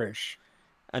half Irish.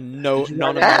 And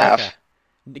non-America.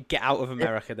 Get out of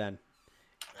America then.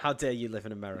 How dare you live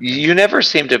in America? You never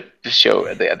seem to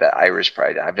show the Irish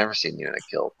pride. I've never seen you in a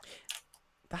kilt.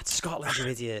 That's Scotland, you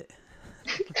idiot.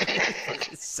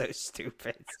 It's so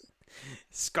stupid.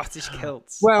 Scottish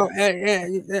kilts. Well,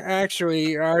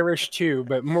 actually, Irish too,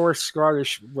 but more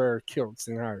Scottish wear kilts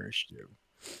than Irish do.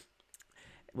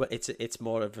 Well, it's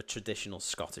more of a traditional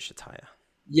Scottish attire.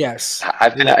 Yes,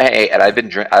 I've been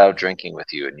out drinking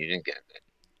with you, and you didn't get it.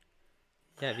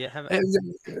 Yeah, you haven't.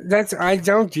 That's I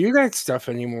don't do that stuff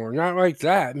anymore. Not like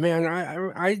that, man.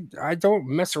 I don't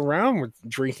mess around with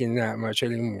drinking that much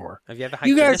anymore. Have you ever had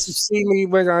You Guinness? guys see me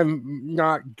when I'm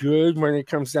not good when it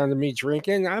comes down to me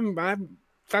drinking. I'm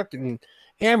fucking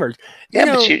hammered.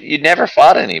 Yeah, but you never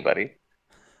fought anybody.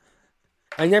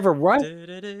 I never what? You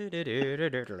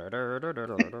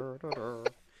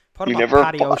never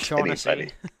fought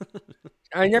anybody.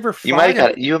 I never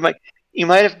fought. You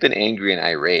might have been angry and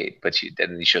irate, but you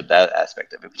showed that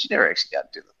aspect of it. But you never actually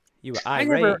got to them. You were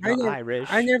irate, not Irish.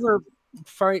 I never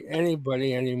fight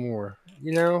anybody anymore.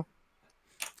 You know?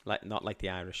 Not like the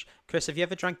Irish. Chris, have you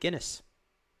ever drank Guinness?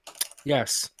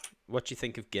 Yes. What do you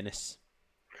think of Guinness?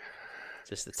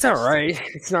 Just the it's all right.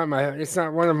 It's not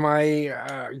one of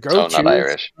my go-tos. not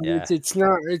Irish. Yeah. It's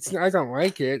not. I don't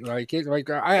like it. Like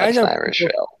I That's know an Irish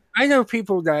ale. I know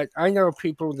people that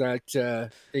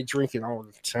they drink it all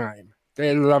the time.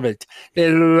 They love it.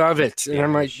 And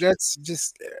I'm like, that's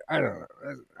just I don't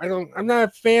know. I'm not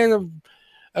a fan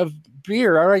of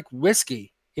beer. I like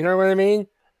whiskey. You know what I mean?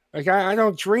 Like I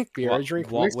don't drink beer. I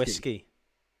drink what whiskey. whiskey?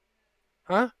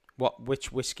 Huh?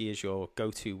 Which whiskey is your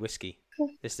go-to whiskey?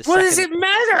 What does it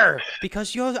matter?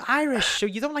 Because you're Irish, so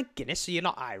you don't like Guinness, so you're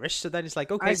not Irish. So then it's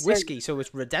like, okay, whiskey, so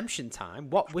it's redemption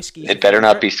time. What whiskey? It better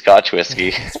not be Scotch whiskey.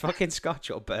 It's fucking Scotch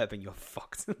or bourbon. You're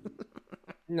fucked.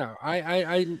 No,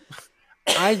 I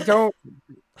don't.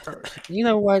 You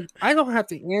know what? I don't have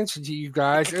to answer to you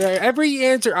guys. Every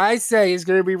answer I say is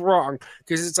going to be wrong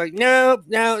because it's like, no,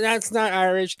 that's not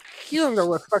Irish. You don't know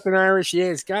what fucking Irish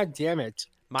is. God damn it.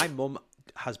 My mum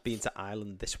has been to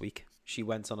Ireland this week. She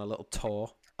went on a little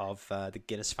tour of the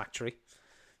Guinness factory.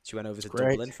 She went over to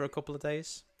Dublin for a couple of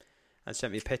days and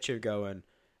sent me a picture going,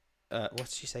 what did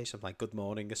she say? Something like good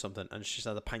morning or something. And she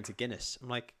said a pint of Guinness. I'm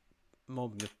like,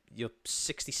 Mum, you're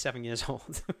 67 years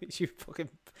old. You fucking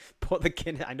put the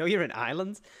Guinness. I know you're in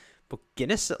Ireland, but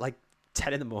Guinness at like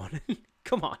 10 in the morning.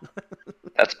 Come on.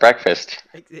 That's breakfast.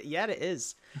 Yeah, it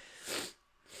is.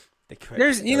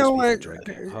 There's, you know what?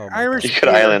 Irish you go to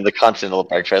Ireland, the continental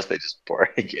breakfast, they just pour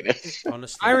Guinness.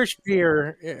 Honestly, Irish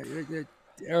beer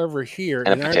over here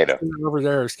and a potato over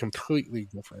there is completely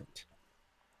different.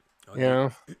 Oh, you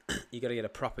know, you got to get a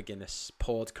proper Guinness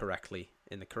poured correctly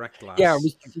in the correct glass. Yeah,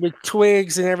 with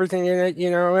twigs and everything in it.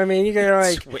 You know, I mean, you gotta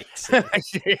like twigs.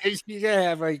 you gotta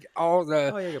have like all the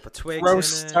you gotta put twigs gross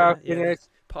stuff in it.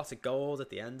 Pot of gold at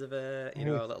the end of it. You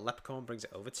know, a little leprechaun brings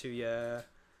it over to you.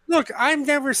 Look, I've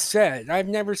never said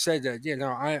that. You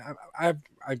know,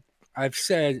 I've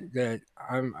said that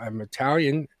I'm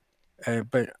Italian,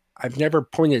 but I've never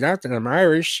pointed out that I'm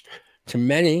Irish to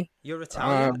many. You're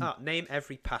Italian. Name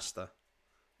every pasta.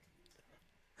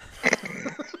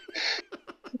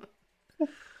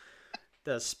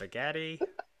 There's spaghetti.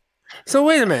 So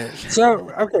wait a minute. So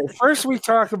okay, first we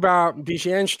talk about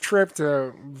Bijan's trip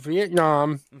to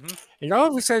Vietnam, and all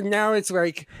of a sudden now it's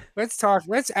like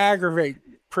let's aggravate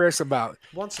Chris about.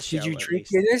 Did you drink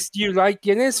Guinness? Do you like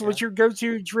Guinness? Yeah. What's your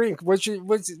go-to drink? What do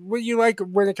you like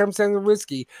when it comes down to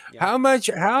whiskey? Yeah. How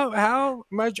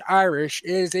much Irish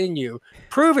is in you?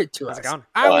 Prove it to us.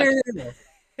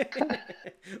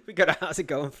 We got how's it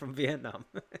going from Vietnam?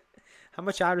 How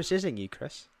much Irish is in you,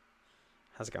 Chris?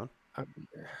 How's it going?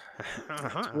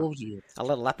 Told you. A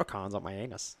little leprechaun's on my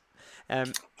anus.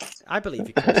 I believe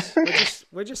you, Chris.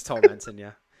 We're just tormenting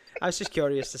you. I was just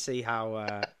curious to see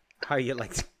how you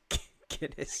like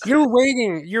Guinness. You're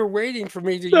waiting for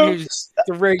me to use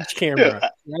the rage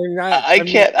camera. I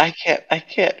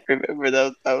can't remember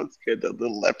those. That was good. The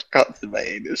little leprechauns in my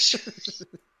anus.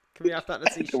 Can we have that in a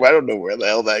t-shirt? I don't know where the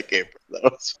hell that came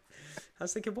from. I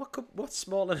was thinking, what's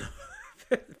small enough?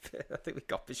 I think we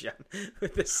got Bijan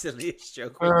with the silliest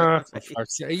joke.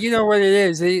 You know what it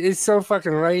is? It's so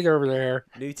fucking late over there.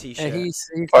 New t-shirt. And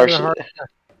he's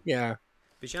yeah.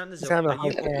 Bijan is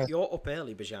up. You're up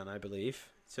early, Bijan, I believe.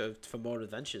 So for more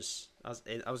adventures. I was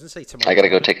gonna say tomorrow. I gotta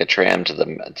go take a tram to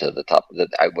the top.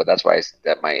 That's why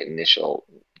that my initial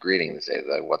greeting to say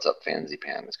that "What's up,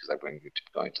 Fansipan?" is because I'm going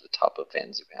to the top of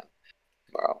Fansipan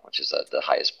tomorrow, which is the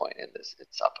highest point in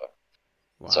Sapa.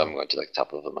 Wow. So I'm going to the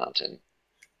top of a mountain.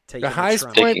 The highest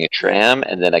point. Taking a tram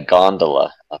and then a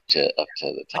gondola up to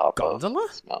the top of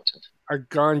this mountain. A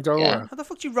gondola. Yeah. How the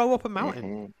fuck do you row up a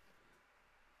mountain?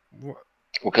 Mm-hmm.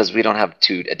 Because we don't have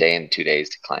a day and 2 days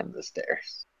to climb the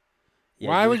stairs. Yeah,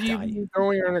 Why you would you die. be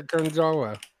going on a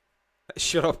gondola?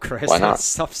 Shut up, Chris. Why not?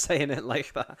 Stop saying it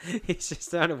like that. He's just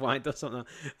trying to wind us on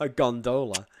a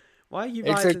gondola. Why are you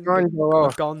It's a riding gondola.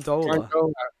 a gondola?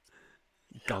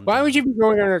 Why would you be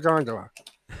going on a gondola?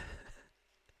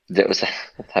 There was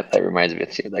that reminds me of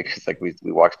it. Like it's like we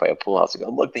walked by a pool house and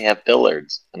go, look, they have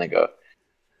billiards, and I go,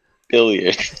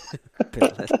 billiards.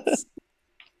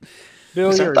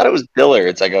 Billiards. So I thought it was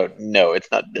billiards. I go, no,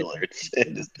 it's not billiards.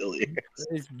 It is billiards.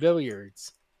 It's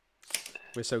billiards.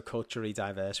 We're so culturally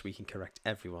diverse, we can correct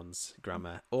everyone's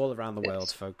grammar all around the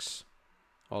world, folks.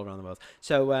 All around the world.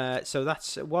 So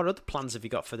that's what other plans have you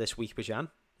got for this week, Bajan?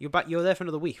 You're there for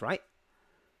another week, right?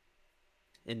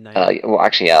 Well,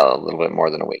 actually, yeah, a little bit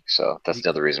more than a week. So that's the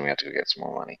other reason we have to go get some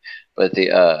more money. But this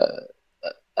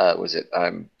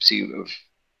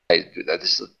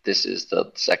is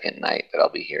the second night that I'll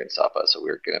be here in Sapa. So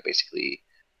we're gonna basically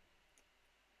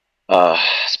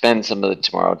spend some of the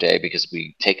tomorrow day because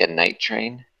we take a night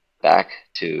train back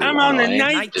to. I'm on the Hanoi.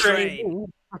 night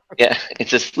train. Yeah,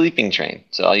 it's a sleeping train.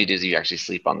 So all you do is you actually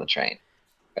sleep on the train,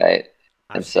 right?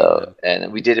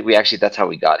 And we did it. We actually that's how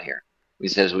we got here. We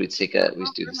said we'd do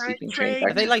the sleeping train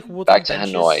Are they like wooden back to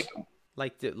benches? Hanoi.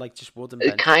 Like just wooden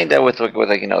benches? Kind of with like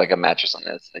like a mattress on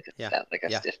it. It's like a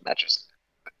stiff mattress.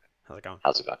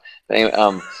 How's it going? But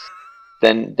anyway,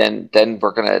 then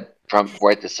we're gonna from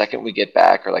right the second we get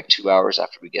back, or like 2 hours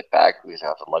after we get back, we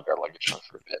have to lug our luggage around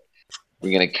for a bit.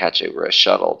 We're gonna catch a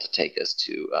shuttle to take us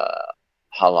to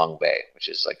Halong Bay, which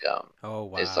is like oh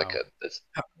wow, it's like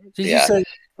Did you say?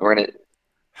 We're gonna.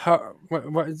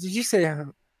 What did you say?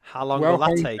 How long will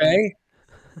that take? Bay?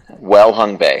 Well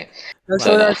Hung Bay. That's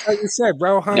what I thought you said.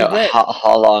 Well Hung Bay.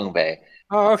 Halong Bay.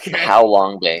 Oh, okay. How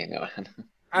Long Bay? No.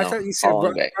 I thought you said Well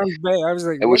Hung Bay. I was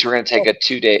like, which we're going to take a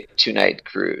 2-night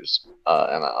cruise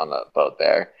on a boat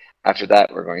there. After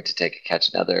that, we're going to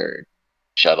catch another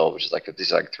shuttle, which is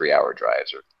these are 3-hour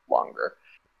drives or longer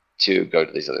to go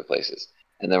to these other places.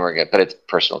 And then but it's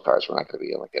personal cars. We're not going to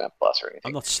be in a bus or anything.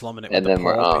 I'm not slumming it with the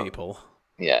poor people.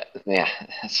 Yeah.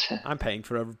 I'm paying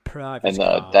for a private and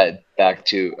car. that back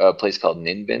to a place called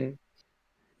Ninbin,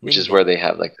 which is where they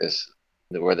have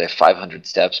where they have 500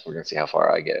 steps. We're gonna see how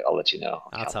far I get. I'll let you know.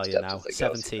 I'll tell you now.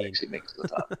 17. Actually make it to the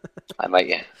top. I might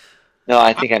get. No,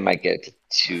 I think I might get to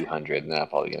 200, and then I'm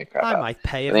probably gonna crap out. I might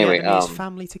pay a anyway, Vietnamese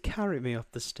family to carry me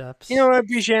up the steps. You know what,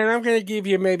 Bijan? I'm gonna give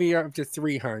you maybe up to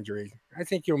 300. I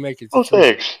think you'll make it. Oh,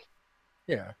 thanks.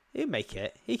 Yeah, he'll make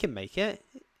it. He can make it.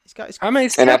 He's got his. How many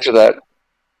steps?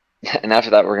 And after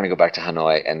that, we're gonna go back to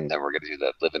Hanoi, and then we're gonna do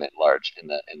the living it large in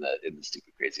the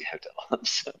stupid crazy hotel.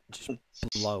 So. Just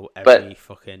blow every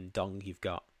fucking dong you've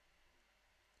got.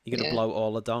 You're gonna blow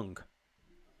all the dong.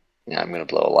 Yeah, I'm gonna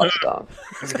blow a lot of dong.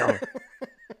 Let's go.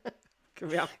 Can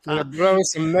we have? Gonna blow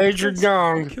some major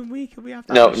dong. Can we have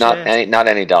that? No, not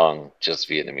any dong, just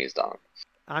Vietnamese dong.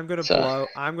 I'm gonna blow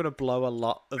a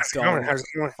lot of dong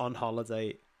on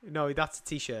holiday. No, that's a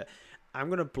t-shirt. I'm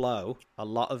gonna blow a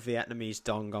lot of Vietnamese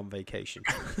dong on vacation.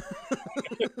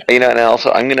 And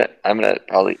also I'm gonna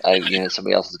probably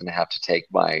somebody else is gonna have to take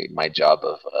my job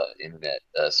of internet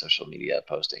social media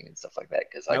posting and stuff like that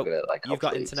because I'm gonna you've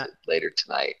got internet later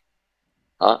tonight.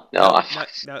 Huh? No,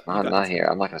 no, I'm not here.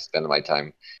 I'm not gonna spend my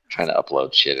time trying to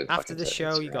upload shit. And after the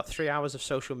show, you got 3 hours of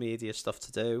social media stuff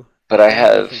to do. But I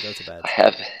have. You can go to bed. I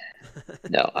have.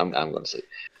 No, I'm going to sleep.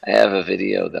 I have a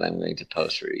video that I'm going to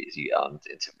post for you on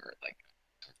Instagram,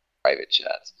 private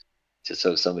chats, just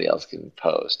so somebody else can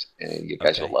post, and you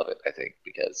guys will love it. I think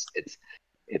because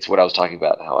it's what I was talking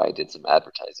about. How I did some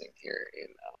advertising here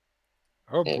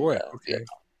Okay.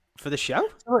 For the show.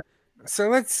 So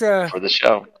let's for the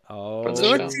show. Oh, for the show.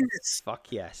 Let's see this.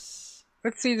 Fuck yes.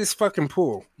 Let's see this fucking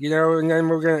pool, and then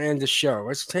we're gonna end the show.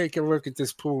 Let's take a look at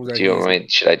this pool. Do you want me?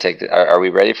 Should I take the? Are we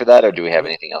ready for that, or do we have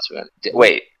anything else we want?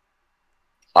 Wait,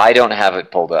 I don't have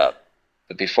it pulled up,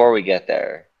 but before we get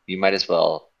there, you might as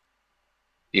well.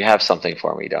 You have something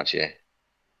for me, don't you,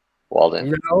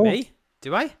 Walden? No. Me?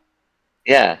 Do I?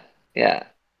 Yeah.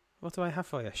 What do I have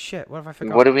for you? Shit, what have I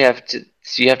forgotten? What do we have to?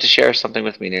 So you have to share something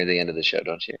with me near the end of the show,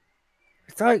 don't you?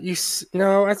 I thought you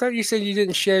said you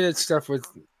didn't share that stuff with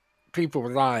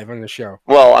people live on the show.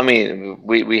 Well, I mean,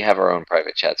 we have our own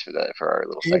private chats for our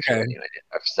little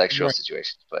sexual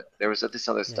situations, but there was this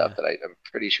other stuff that I'm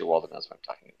pretty sure Walden knows what I'm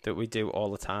talking about. That we do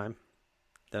all the time.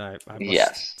 That I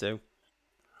must do.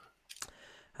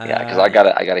 Yeah, because I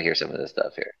gotta hear some of this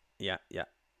stuff here. Yeah.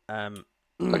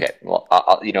 Okay, well,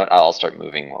 I'll start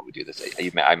moving while we do this.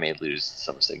 I may lose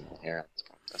some signal here,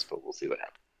 but we'll see what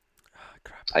happens.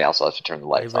 crap. I also have to turn the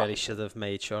lights I really off. should have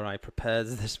made sure I prepared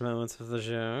this moment of the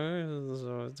show.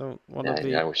 So I don't want to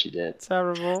be I wish you did.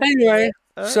 terrible. Anyway,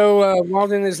 so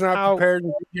Walden is not Ow. prepared.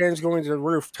 Jan's going to the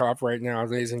rooftop right now,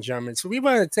 ladies and gentlemen. So we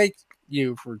want to thank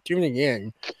you for tuning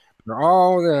in, for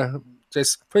all the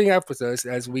just putting up with us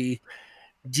as we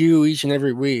do each and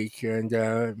every week.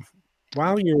 And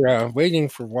while you're waiting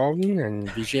for Walden and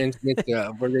Bijan to get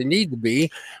where they need to be,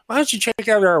 why don't you check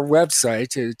out our website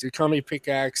to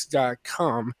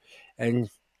comedypickaxe.com and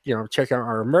check out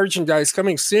our merchandise.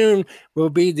 Coming soon will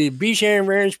be the Bijan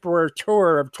Ranchport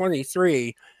Tour of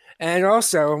 23. And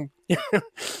also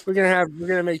we're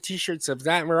gonna make t-shirts of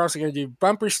that, and we're also gonna do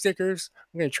bumper stickers.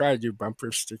 I'm gonna try to do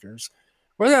bumper stickers.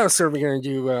 What else are we gonna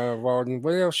do, Walden?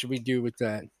 What else should we do with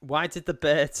that? Why did the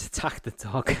birds attack the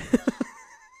dog?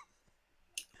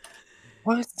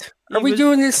 What? Are we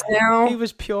doing this now? He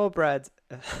was purebred.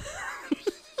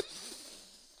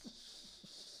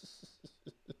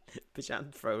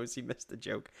 Bijan froze. He missed the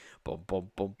joke. Boom,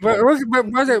 boom, boom,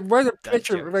 boom. What a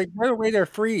picture! joke. Like, what a way to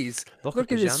freeze! Look at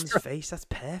his Bijan's face. That's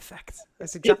perfect.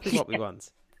 That's exactly what we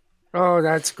want. Oh,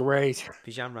 that's great.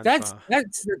 Bijan ran That's far.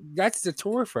 that's the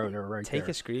tour photo right Take there.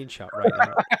 a screenshot right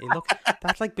now. Hey, look,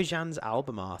 that's like Bijan's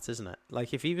album art, isn't it?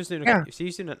 Like if he was doing if he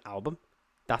was doing an album,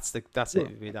 that's it.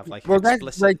 We'd have like That's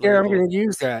explicit right there. I'm label. going to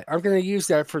use that. I'm going to use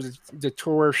that for the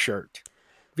tour shirt.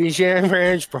 Bijan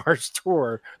Ranchpart's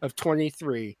tour of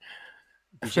 23.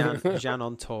 Bijan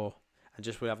on tour, and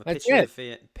just we'll have a That's picture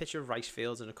of picture of rice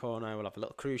fields in a corner. We'll have a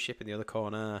little cruise ship in the other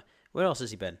corner. Where else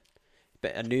has he been?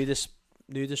 A nudist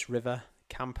river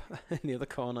camp in the other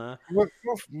corner.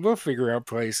 We'll figure out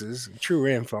places, true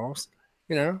and false.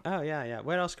 Oh yeah.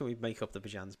 Where else can we make up the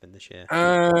Bijan's been this year?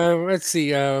 Let's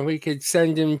see. We could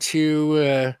send him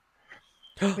to.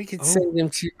 Send him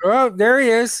to. Oh, there he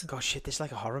is. Gosh, shit! This is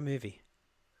like a horror movie.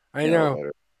 I know.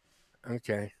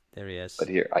 Okay. There he is. But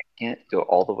here, I can't go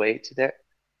all the way to there.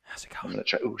 How's it I'm going? gonna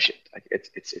try. Oh shit!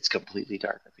 It's completely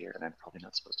dark up here, and I'm probably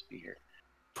not supposed to be here.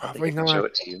 Probably I can not. show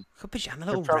it to you. Could Bijan a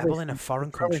little rebel in a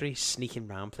foreign country, sneaking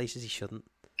around places he shouldn't?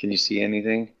 Can you see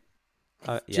anything?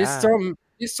 Yeah. Just don't.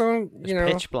 It's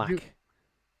pitch black.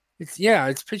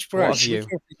 It's pitch black. What view?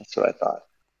 That's what I thought.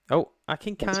 Oh, I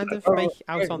can kind of make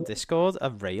out on Discord a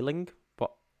railing,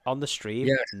 but on the stream,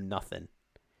 nothing.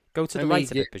 Go to the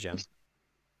right a bit, Bijan.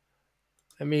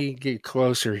 Let me get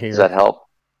closer here. Does that help?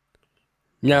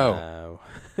 No.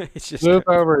 It's just move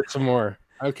over some more.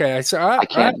 Okay, so I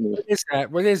can't move.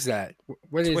 What is that?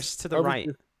 Twist to the right.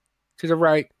 To the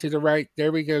right.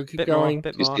 There we go. Keep going.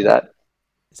 Do you see that?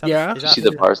 Yeah. Do you see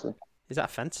the parsley? Is that a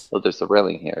fence? Oh, there's a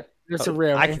railing here. There's a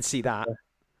railing. I can see that.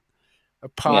 A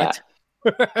pot.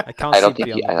 I can't see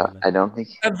beyond I don't think.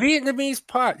 A Vietnamese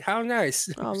pot. How nice.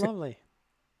 Oh, lovely.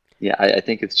 Yeah, I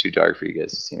think it's too dark for you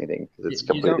guys to see anything because it's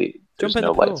completely. There's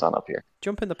no lights on up here.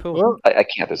 Jump in the pool. Well, I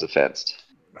can't. There's a fence.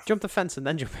 Jump the fence and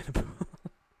then jump in the pool.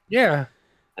 Yeah.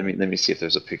 Let me see if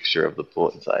there's a picture of the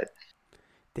pool inside.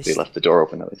 They left the door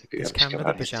open. This camera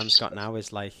that Bijan's got now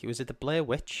is like, was it the Blair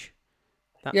Witch?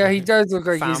 He does look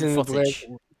like he's in footage.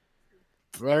 the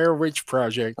Blair Witch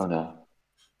Project. Oh no.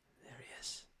 There he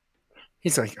is.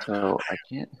 He's like, no, I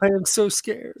can't. I am so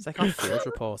scared. It's like our field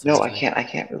report. No, I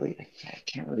can't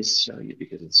really show you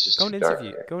because it's just go and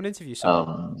interview. Go and interview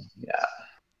someone. Yeah,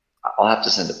 I'll have to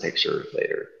send a picture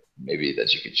later. Maybe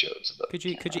that you could show to them. Could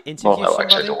you interview no, somebody?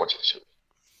 actually, I don't want you to show.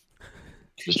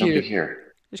 There's nobody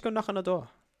here. Just go knock on the door.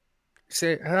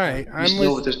 Say hi.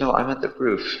 There's no. I'm at the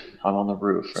roof. I'm on the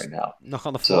roof right now. Knock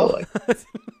on the floor.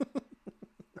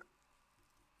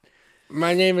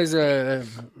 My name is What I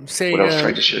was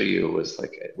trying to show you was I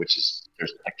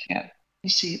can't.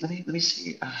 Let me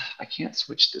see. I can't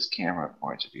switch this camera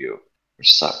point of view,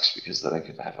 which sucks because then I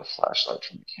could have a flashlight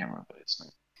from the camera, but it's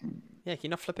not. Yeah, can you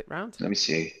not flip it round? Let me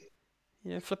see.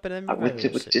 Flip it in.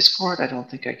 With Discord, I don't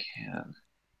think I can.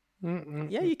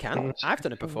 Yeah, you can. I've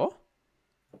done it before.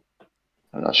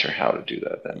 I'm not sure how to do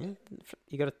that then.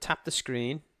 You got to tap the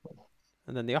screen,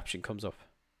 and then the option comes up,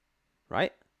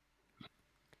 right?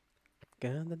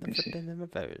 And then flip in and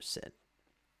reverse it.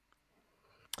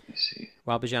 Let me see.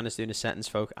 While Bijan is doing a sentence,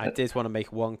 folk, I did want to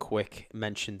make one quick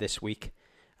mention this week,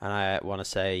 and I want to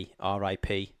say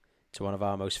R.I.P. to one of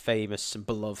our most famous and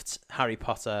beloved Harry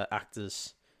Potter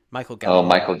actors, Michael Gambon. Oh,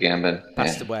 Michael Gambon.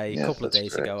 Passed away a couple of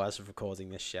days ago as of recording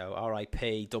this show.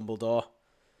 R.I.P. Dumbledore.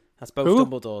 That's both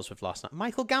Dumbledores we've lost now.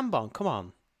 Michael Gambon, come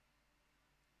on.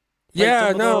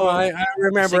 Yeah, no, I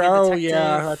remember. Oh, detective.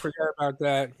 yeah, I forgot about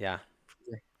that. Yeah.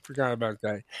 Forgot about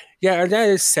that. Yeah, that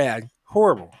is sad.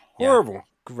 Horrible. Yeah.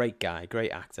 Great guy,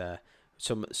 great actor.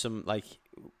 Some like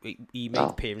he made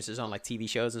appearances on like TV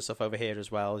shows and stuff over here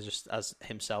as well, just as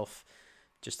himself.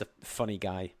 Just a funny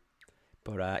guy.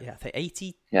 But yeah, I think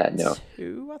 82. Yeah, no,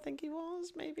 I think he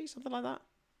was, maybe something like that.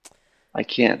 I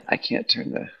can't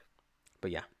turn the.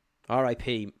 But yeah,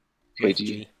 R.I.P. Okay,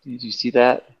 G. did you see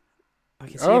that? I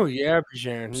can see Oh yeah,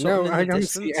 Bijan. something No, in I the don't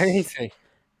distance. see anything.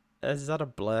 Is that a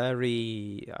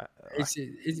blurry?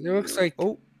 It looks like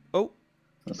Oh.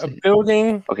 Let's a see.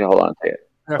 building. Okay, hold on a second.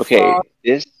 And a Okay, fog.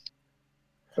 this.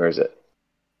 Where is it?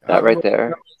 That right No,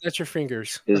 there that's your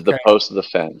fingers. is Okay. the post of the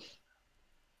fence.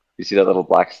 You see that little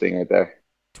black thing right there?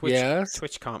 Yes.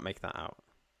 Twitch can't make that out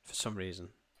for some reason.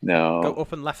 No. Go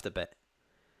up and left a bit.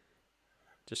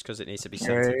 Just because it needs to be Okay.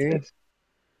 centered.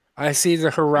 I see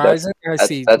the horizon.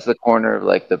 That's the corner of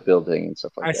like the building and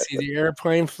stuff like I that. see the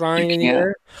airplane flying You in the can't-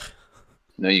 air.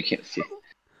 No, you can't see.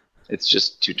 It's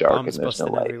just too dark Bombs and there's no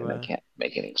busting light, everywhere. and I can't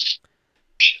make any.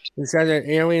 Is that an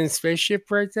alien spaceship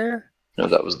right there? No,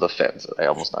 that was the fence. I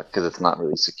almost knocked because it's not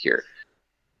really secure.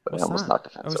 But What's I almost that? knocked the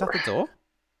fence Oh, is that over. the door?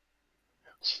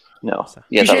 No, that?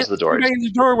 yeah, that Bijan, was the door. somebody in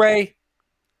the doorway.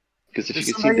 Because if There's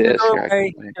you could see somebody in the this, here,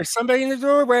 doorway. There's somebody in the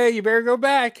doorway. You better go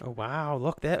back. Oh, wow.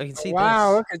 Look there. You can see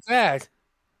Wow, this. look at that.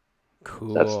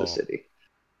 Cool. that's the city,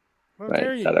 Well, there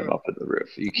right? you That go. I'm up in the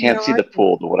roof. You can't know, see I the can-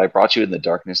 pool. But what I brought you in the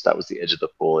darkness, that was the edge of the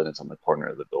pool, and it's on the corner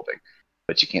of the building.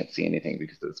 But you can't see anything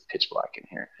because it's pitch black in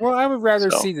here. Well, I would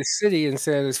rather So- see the city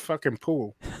instead of this fucking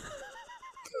pool.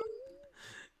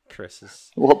 Chris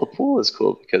is... Well, the pool is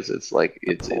cool because it's like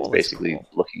it's pool is basically cool.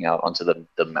 looking out onto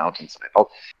the mountainside.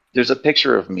 There's a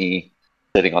picture of me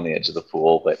sitting on the edge of the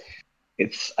pool, but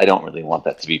I don't really want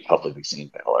that to be publicly seen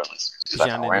by all our listeners. 'Cause I'm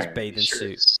Jan not in wearing his any bathing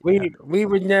shirts. suit. We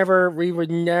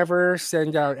would never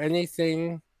send out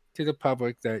anything to the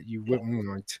public that you wouldn't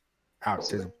want out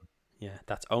to the. Yeah,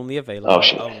 that's only available Oh, on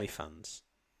shit. OnlyFans.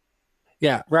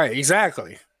 Yeah, right.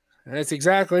 Exactly. That's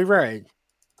exactly right.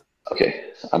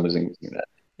 Okay, I'm losing that.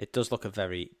 It does look a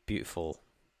very beautiful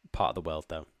part of the world,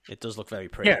 though. It does look very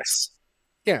pretty. Yes.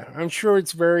 Yeah, I'm sure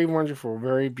it's very wonderful,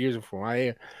 very beautiful.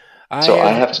 So I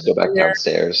have to go back there.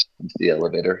 downstairs into the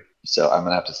elevator. So I'm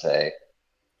gonna have to say,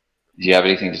 do you have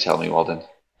anything to tell me, Walden?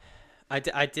 I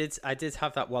did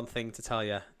have that one thing to tell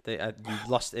you. You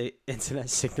lost internet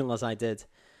signal as I did.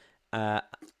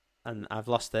 And I've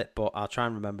lost it, but I'll try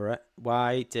and remember it.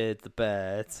 Why did the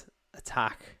bird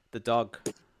attack the dog?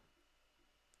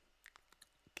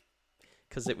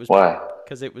 Because it was Why?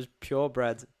 Because it was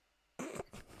purebred.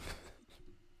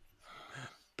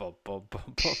 Bum, bum,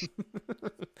 bum, bum.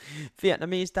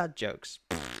 Vietnamese dad jokes.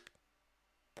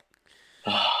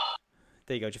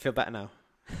 There you go. Do you feel better now?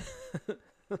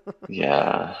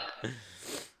 Yeah.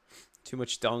 Too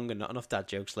much dong and not enough dad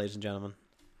jokes, ladies and gentlemen.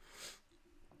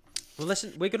 Well,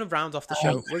 listen, we're going to round off the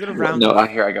show. We're going to round off.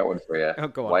 Here I got one for you. Oh,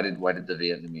 go on. Why did the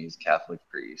Vietnamese Catholic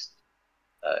priest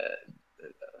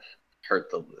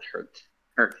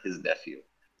hurt his nephew?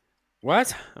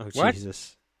 What? Oh, What?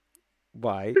 Jesus.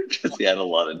 Why? Because he had a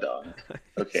lot of dong.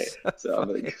 Okay, so I'm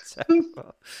gonna It's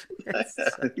terrible.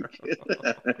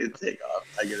 take off.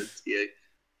 I gotta see it.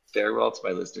 Farewell to my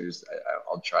listeners.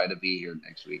 I'll try to be here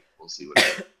next week. We'll see what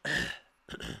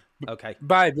happens. Okay.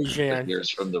 Bye, Bijan. Here's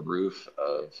from the roof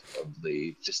of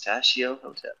the Pistachio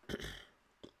Hotel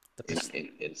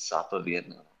in Sapa,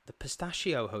 Vietnam. The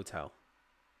Pistachio Hotel.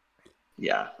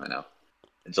 Yeah, I know.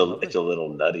 It's a little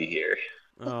nutty here.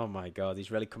 Oh my God, he's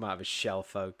really come out of his shell,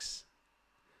 folks.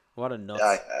 What a nut. Yeah,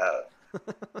 I have.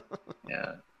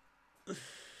 Yeah.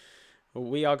 Well,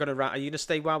 we are going to round. Are you going to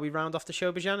stay while we round off the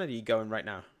show, Bijan, or are you going right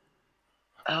now?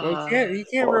 Well, he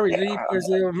can't really leave because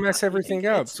it'll mess everything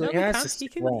up. So No, he has to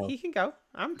stick around. he can go.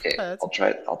 I'm Okay, prepared.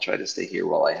 I'll try to stay here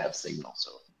while I have signal.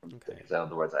 So, Okay. because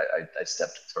otherwise I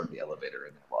stepped toward the elevator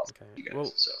and I lost you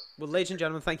guys. Well, ladies and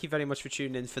gentlemen, thank you very much for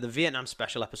tuning in for the Vietnam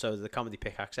special episode of the Comedy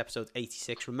Pickaxe, episode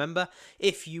 86. Remember,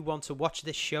 if you want to watch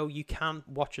this show, you can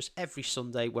watch us every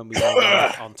Sunday when we go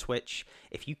live on Twitch.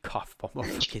 If you cough one more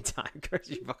fucking time, Chris,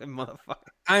 you fucking motherfucker.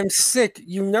 I'm sick.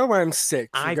 You know I'm sick.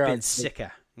 I've been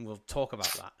sicker, and we'll talk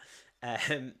about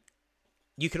that.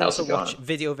 You can also watch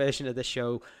video version of this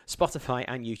show, Spotify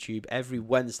and YouTube, every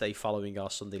Wednesday following our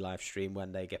Sunday live stream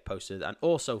when they get posted. And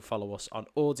also follow us on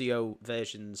audio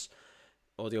versions,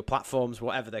 audio platforms,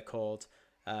 whatever they're called.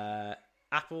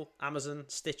 Apple, Amazon,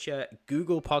 Stitcher,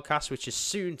 Google Podcasts, which is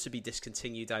soon to be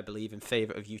discontinued, I believe, in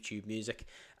favour of YouTube Music,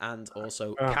 and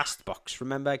also Castbox.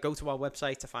 Remember, go to our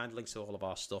website to find links to all of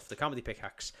our stuff,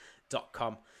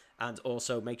 thecomedypickaxe.com. And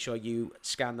also make sure you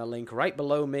scan the link right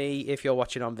below me if you're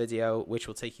watching on video, which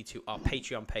will take you to our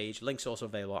Patreon page. Links also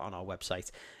available on our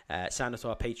website. Sign up to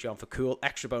our Patreon for cool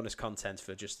extra bonus content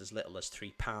for just as little as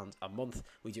 £3 a month.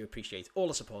 We do appreciate all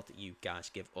the support that you guys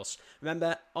give us.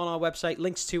 Remember, on our website,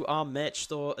 links to our merch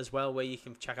store as well, where you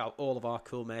can check out all of our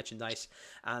cool merchandise,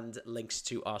 and links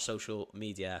to our social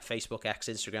media, Facebook, X,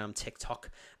 Instagram, TikTok,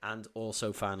 and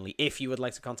also finally, if you would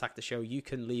like to contact the show, you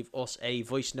can leave us a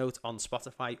voice note on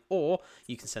Spotify, or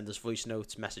you can send us voice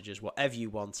notes, messages, whatever you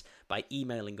want, by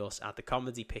emailing us at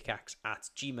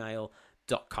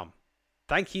thecomedypickaxe@gmail.com.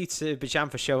 Thank you to Bijan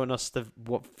for showing us the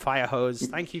fire hose.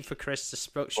 Thank you for Chris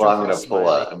to Well, I'm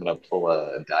gonna pull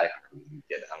a die hard and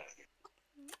get out.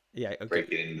 Yeah, okay.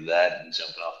 Breaking into that and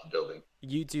jumping off the building.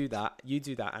 You do that,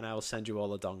 and I will send you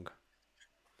all a dong.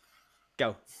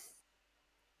 Go.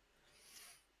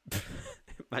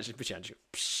 Imagine Bijan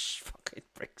fucking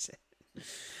breaks it.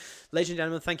 Ladies and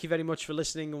gentlemen, thank you very much for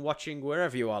listening and watching,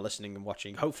 wherever you are listening and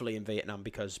watching, hopefully in Vietnam,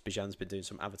 because Bijan's been doing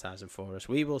some advertising for us.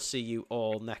 We will see you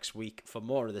all next week for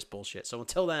more of this bullshit. So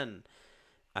until then,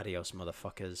 adios,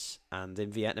 motherfuckers. And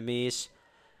in Vietnamese,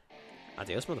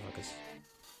 adios, motherfuckers.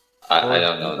 I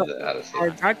don't know how to say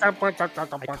it. I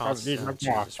can't say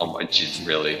it. Oh my jeez,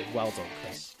 really? Well done,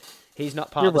 Chris. He's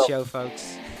not part of the show,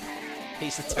 folks.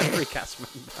 He's a temporary cast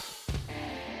member.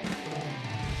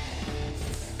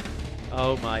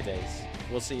 Oh my days.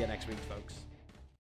 We'll see you next week, folks.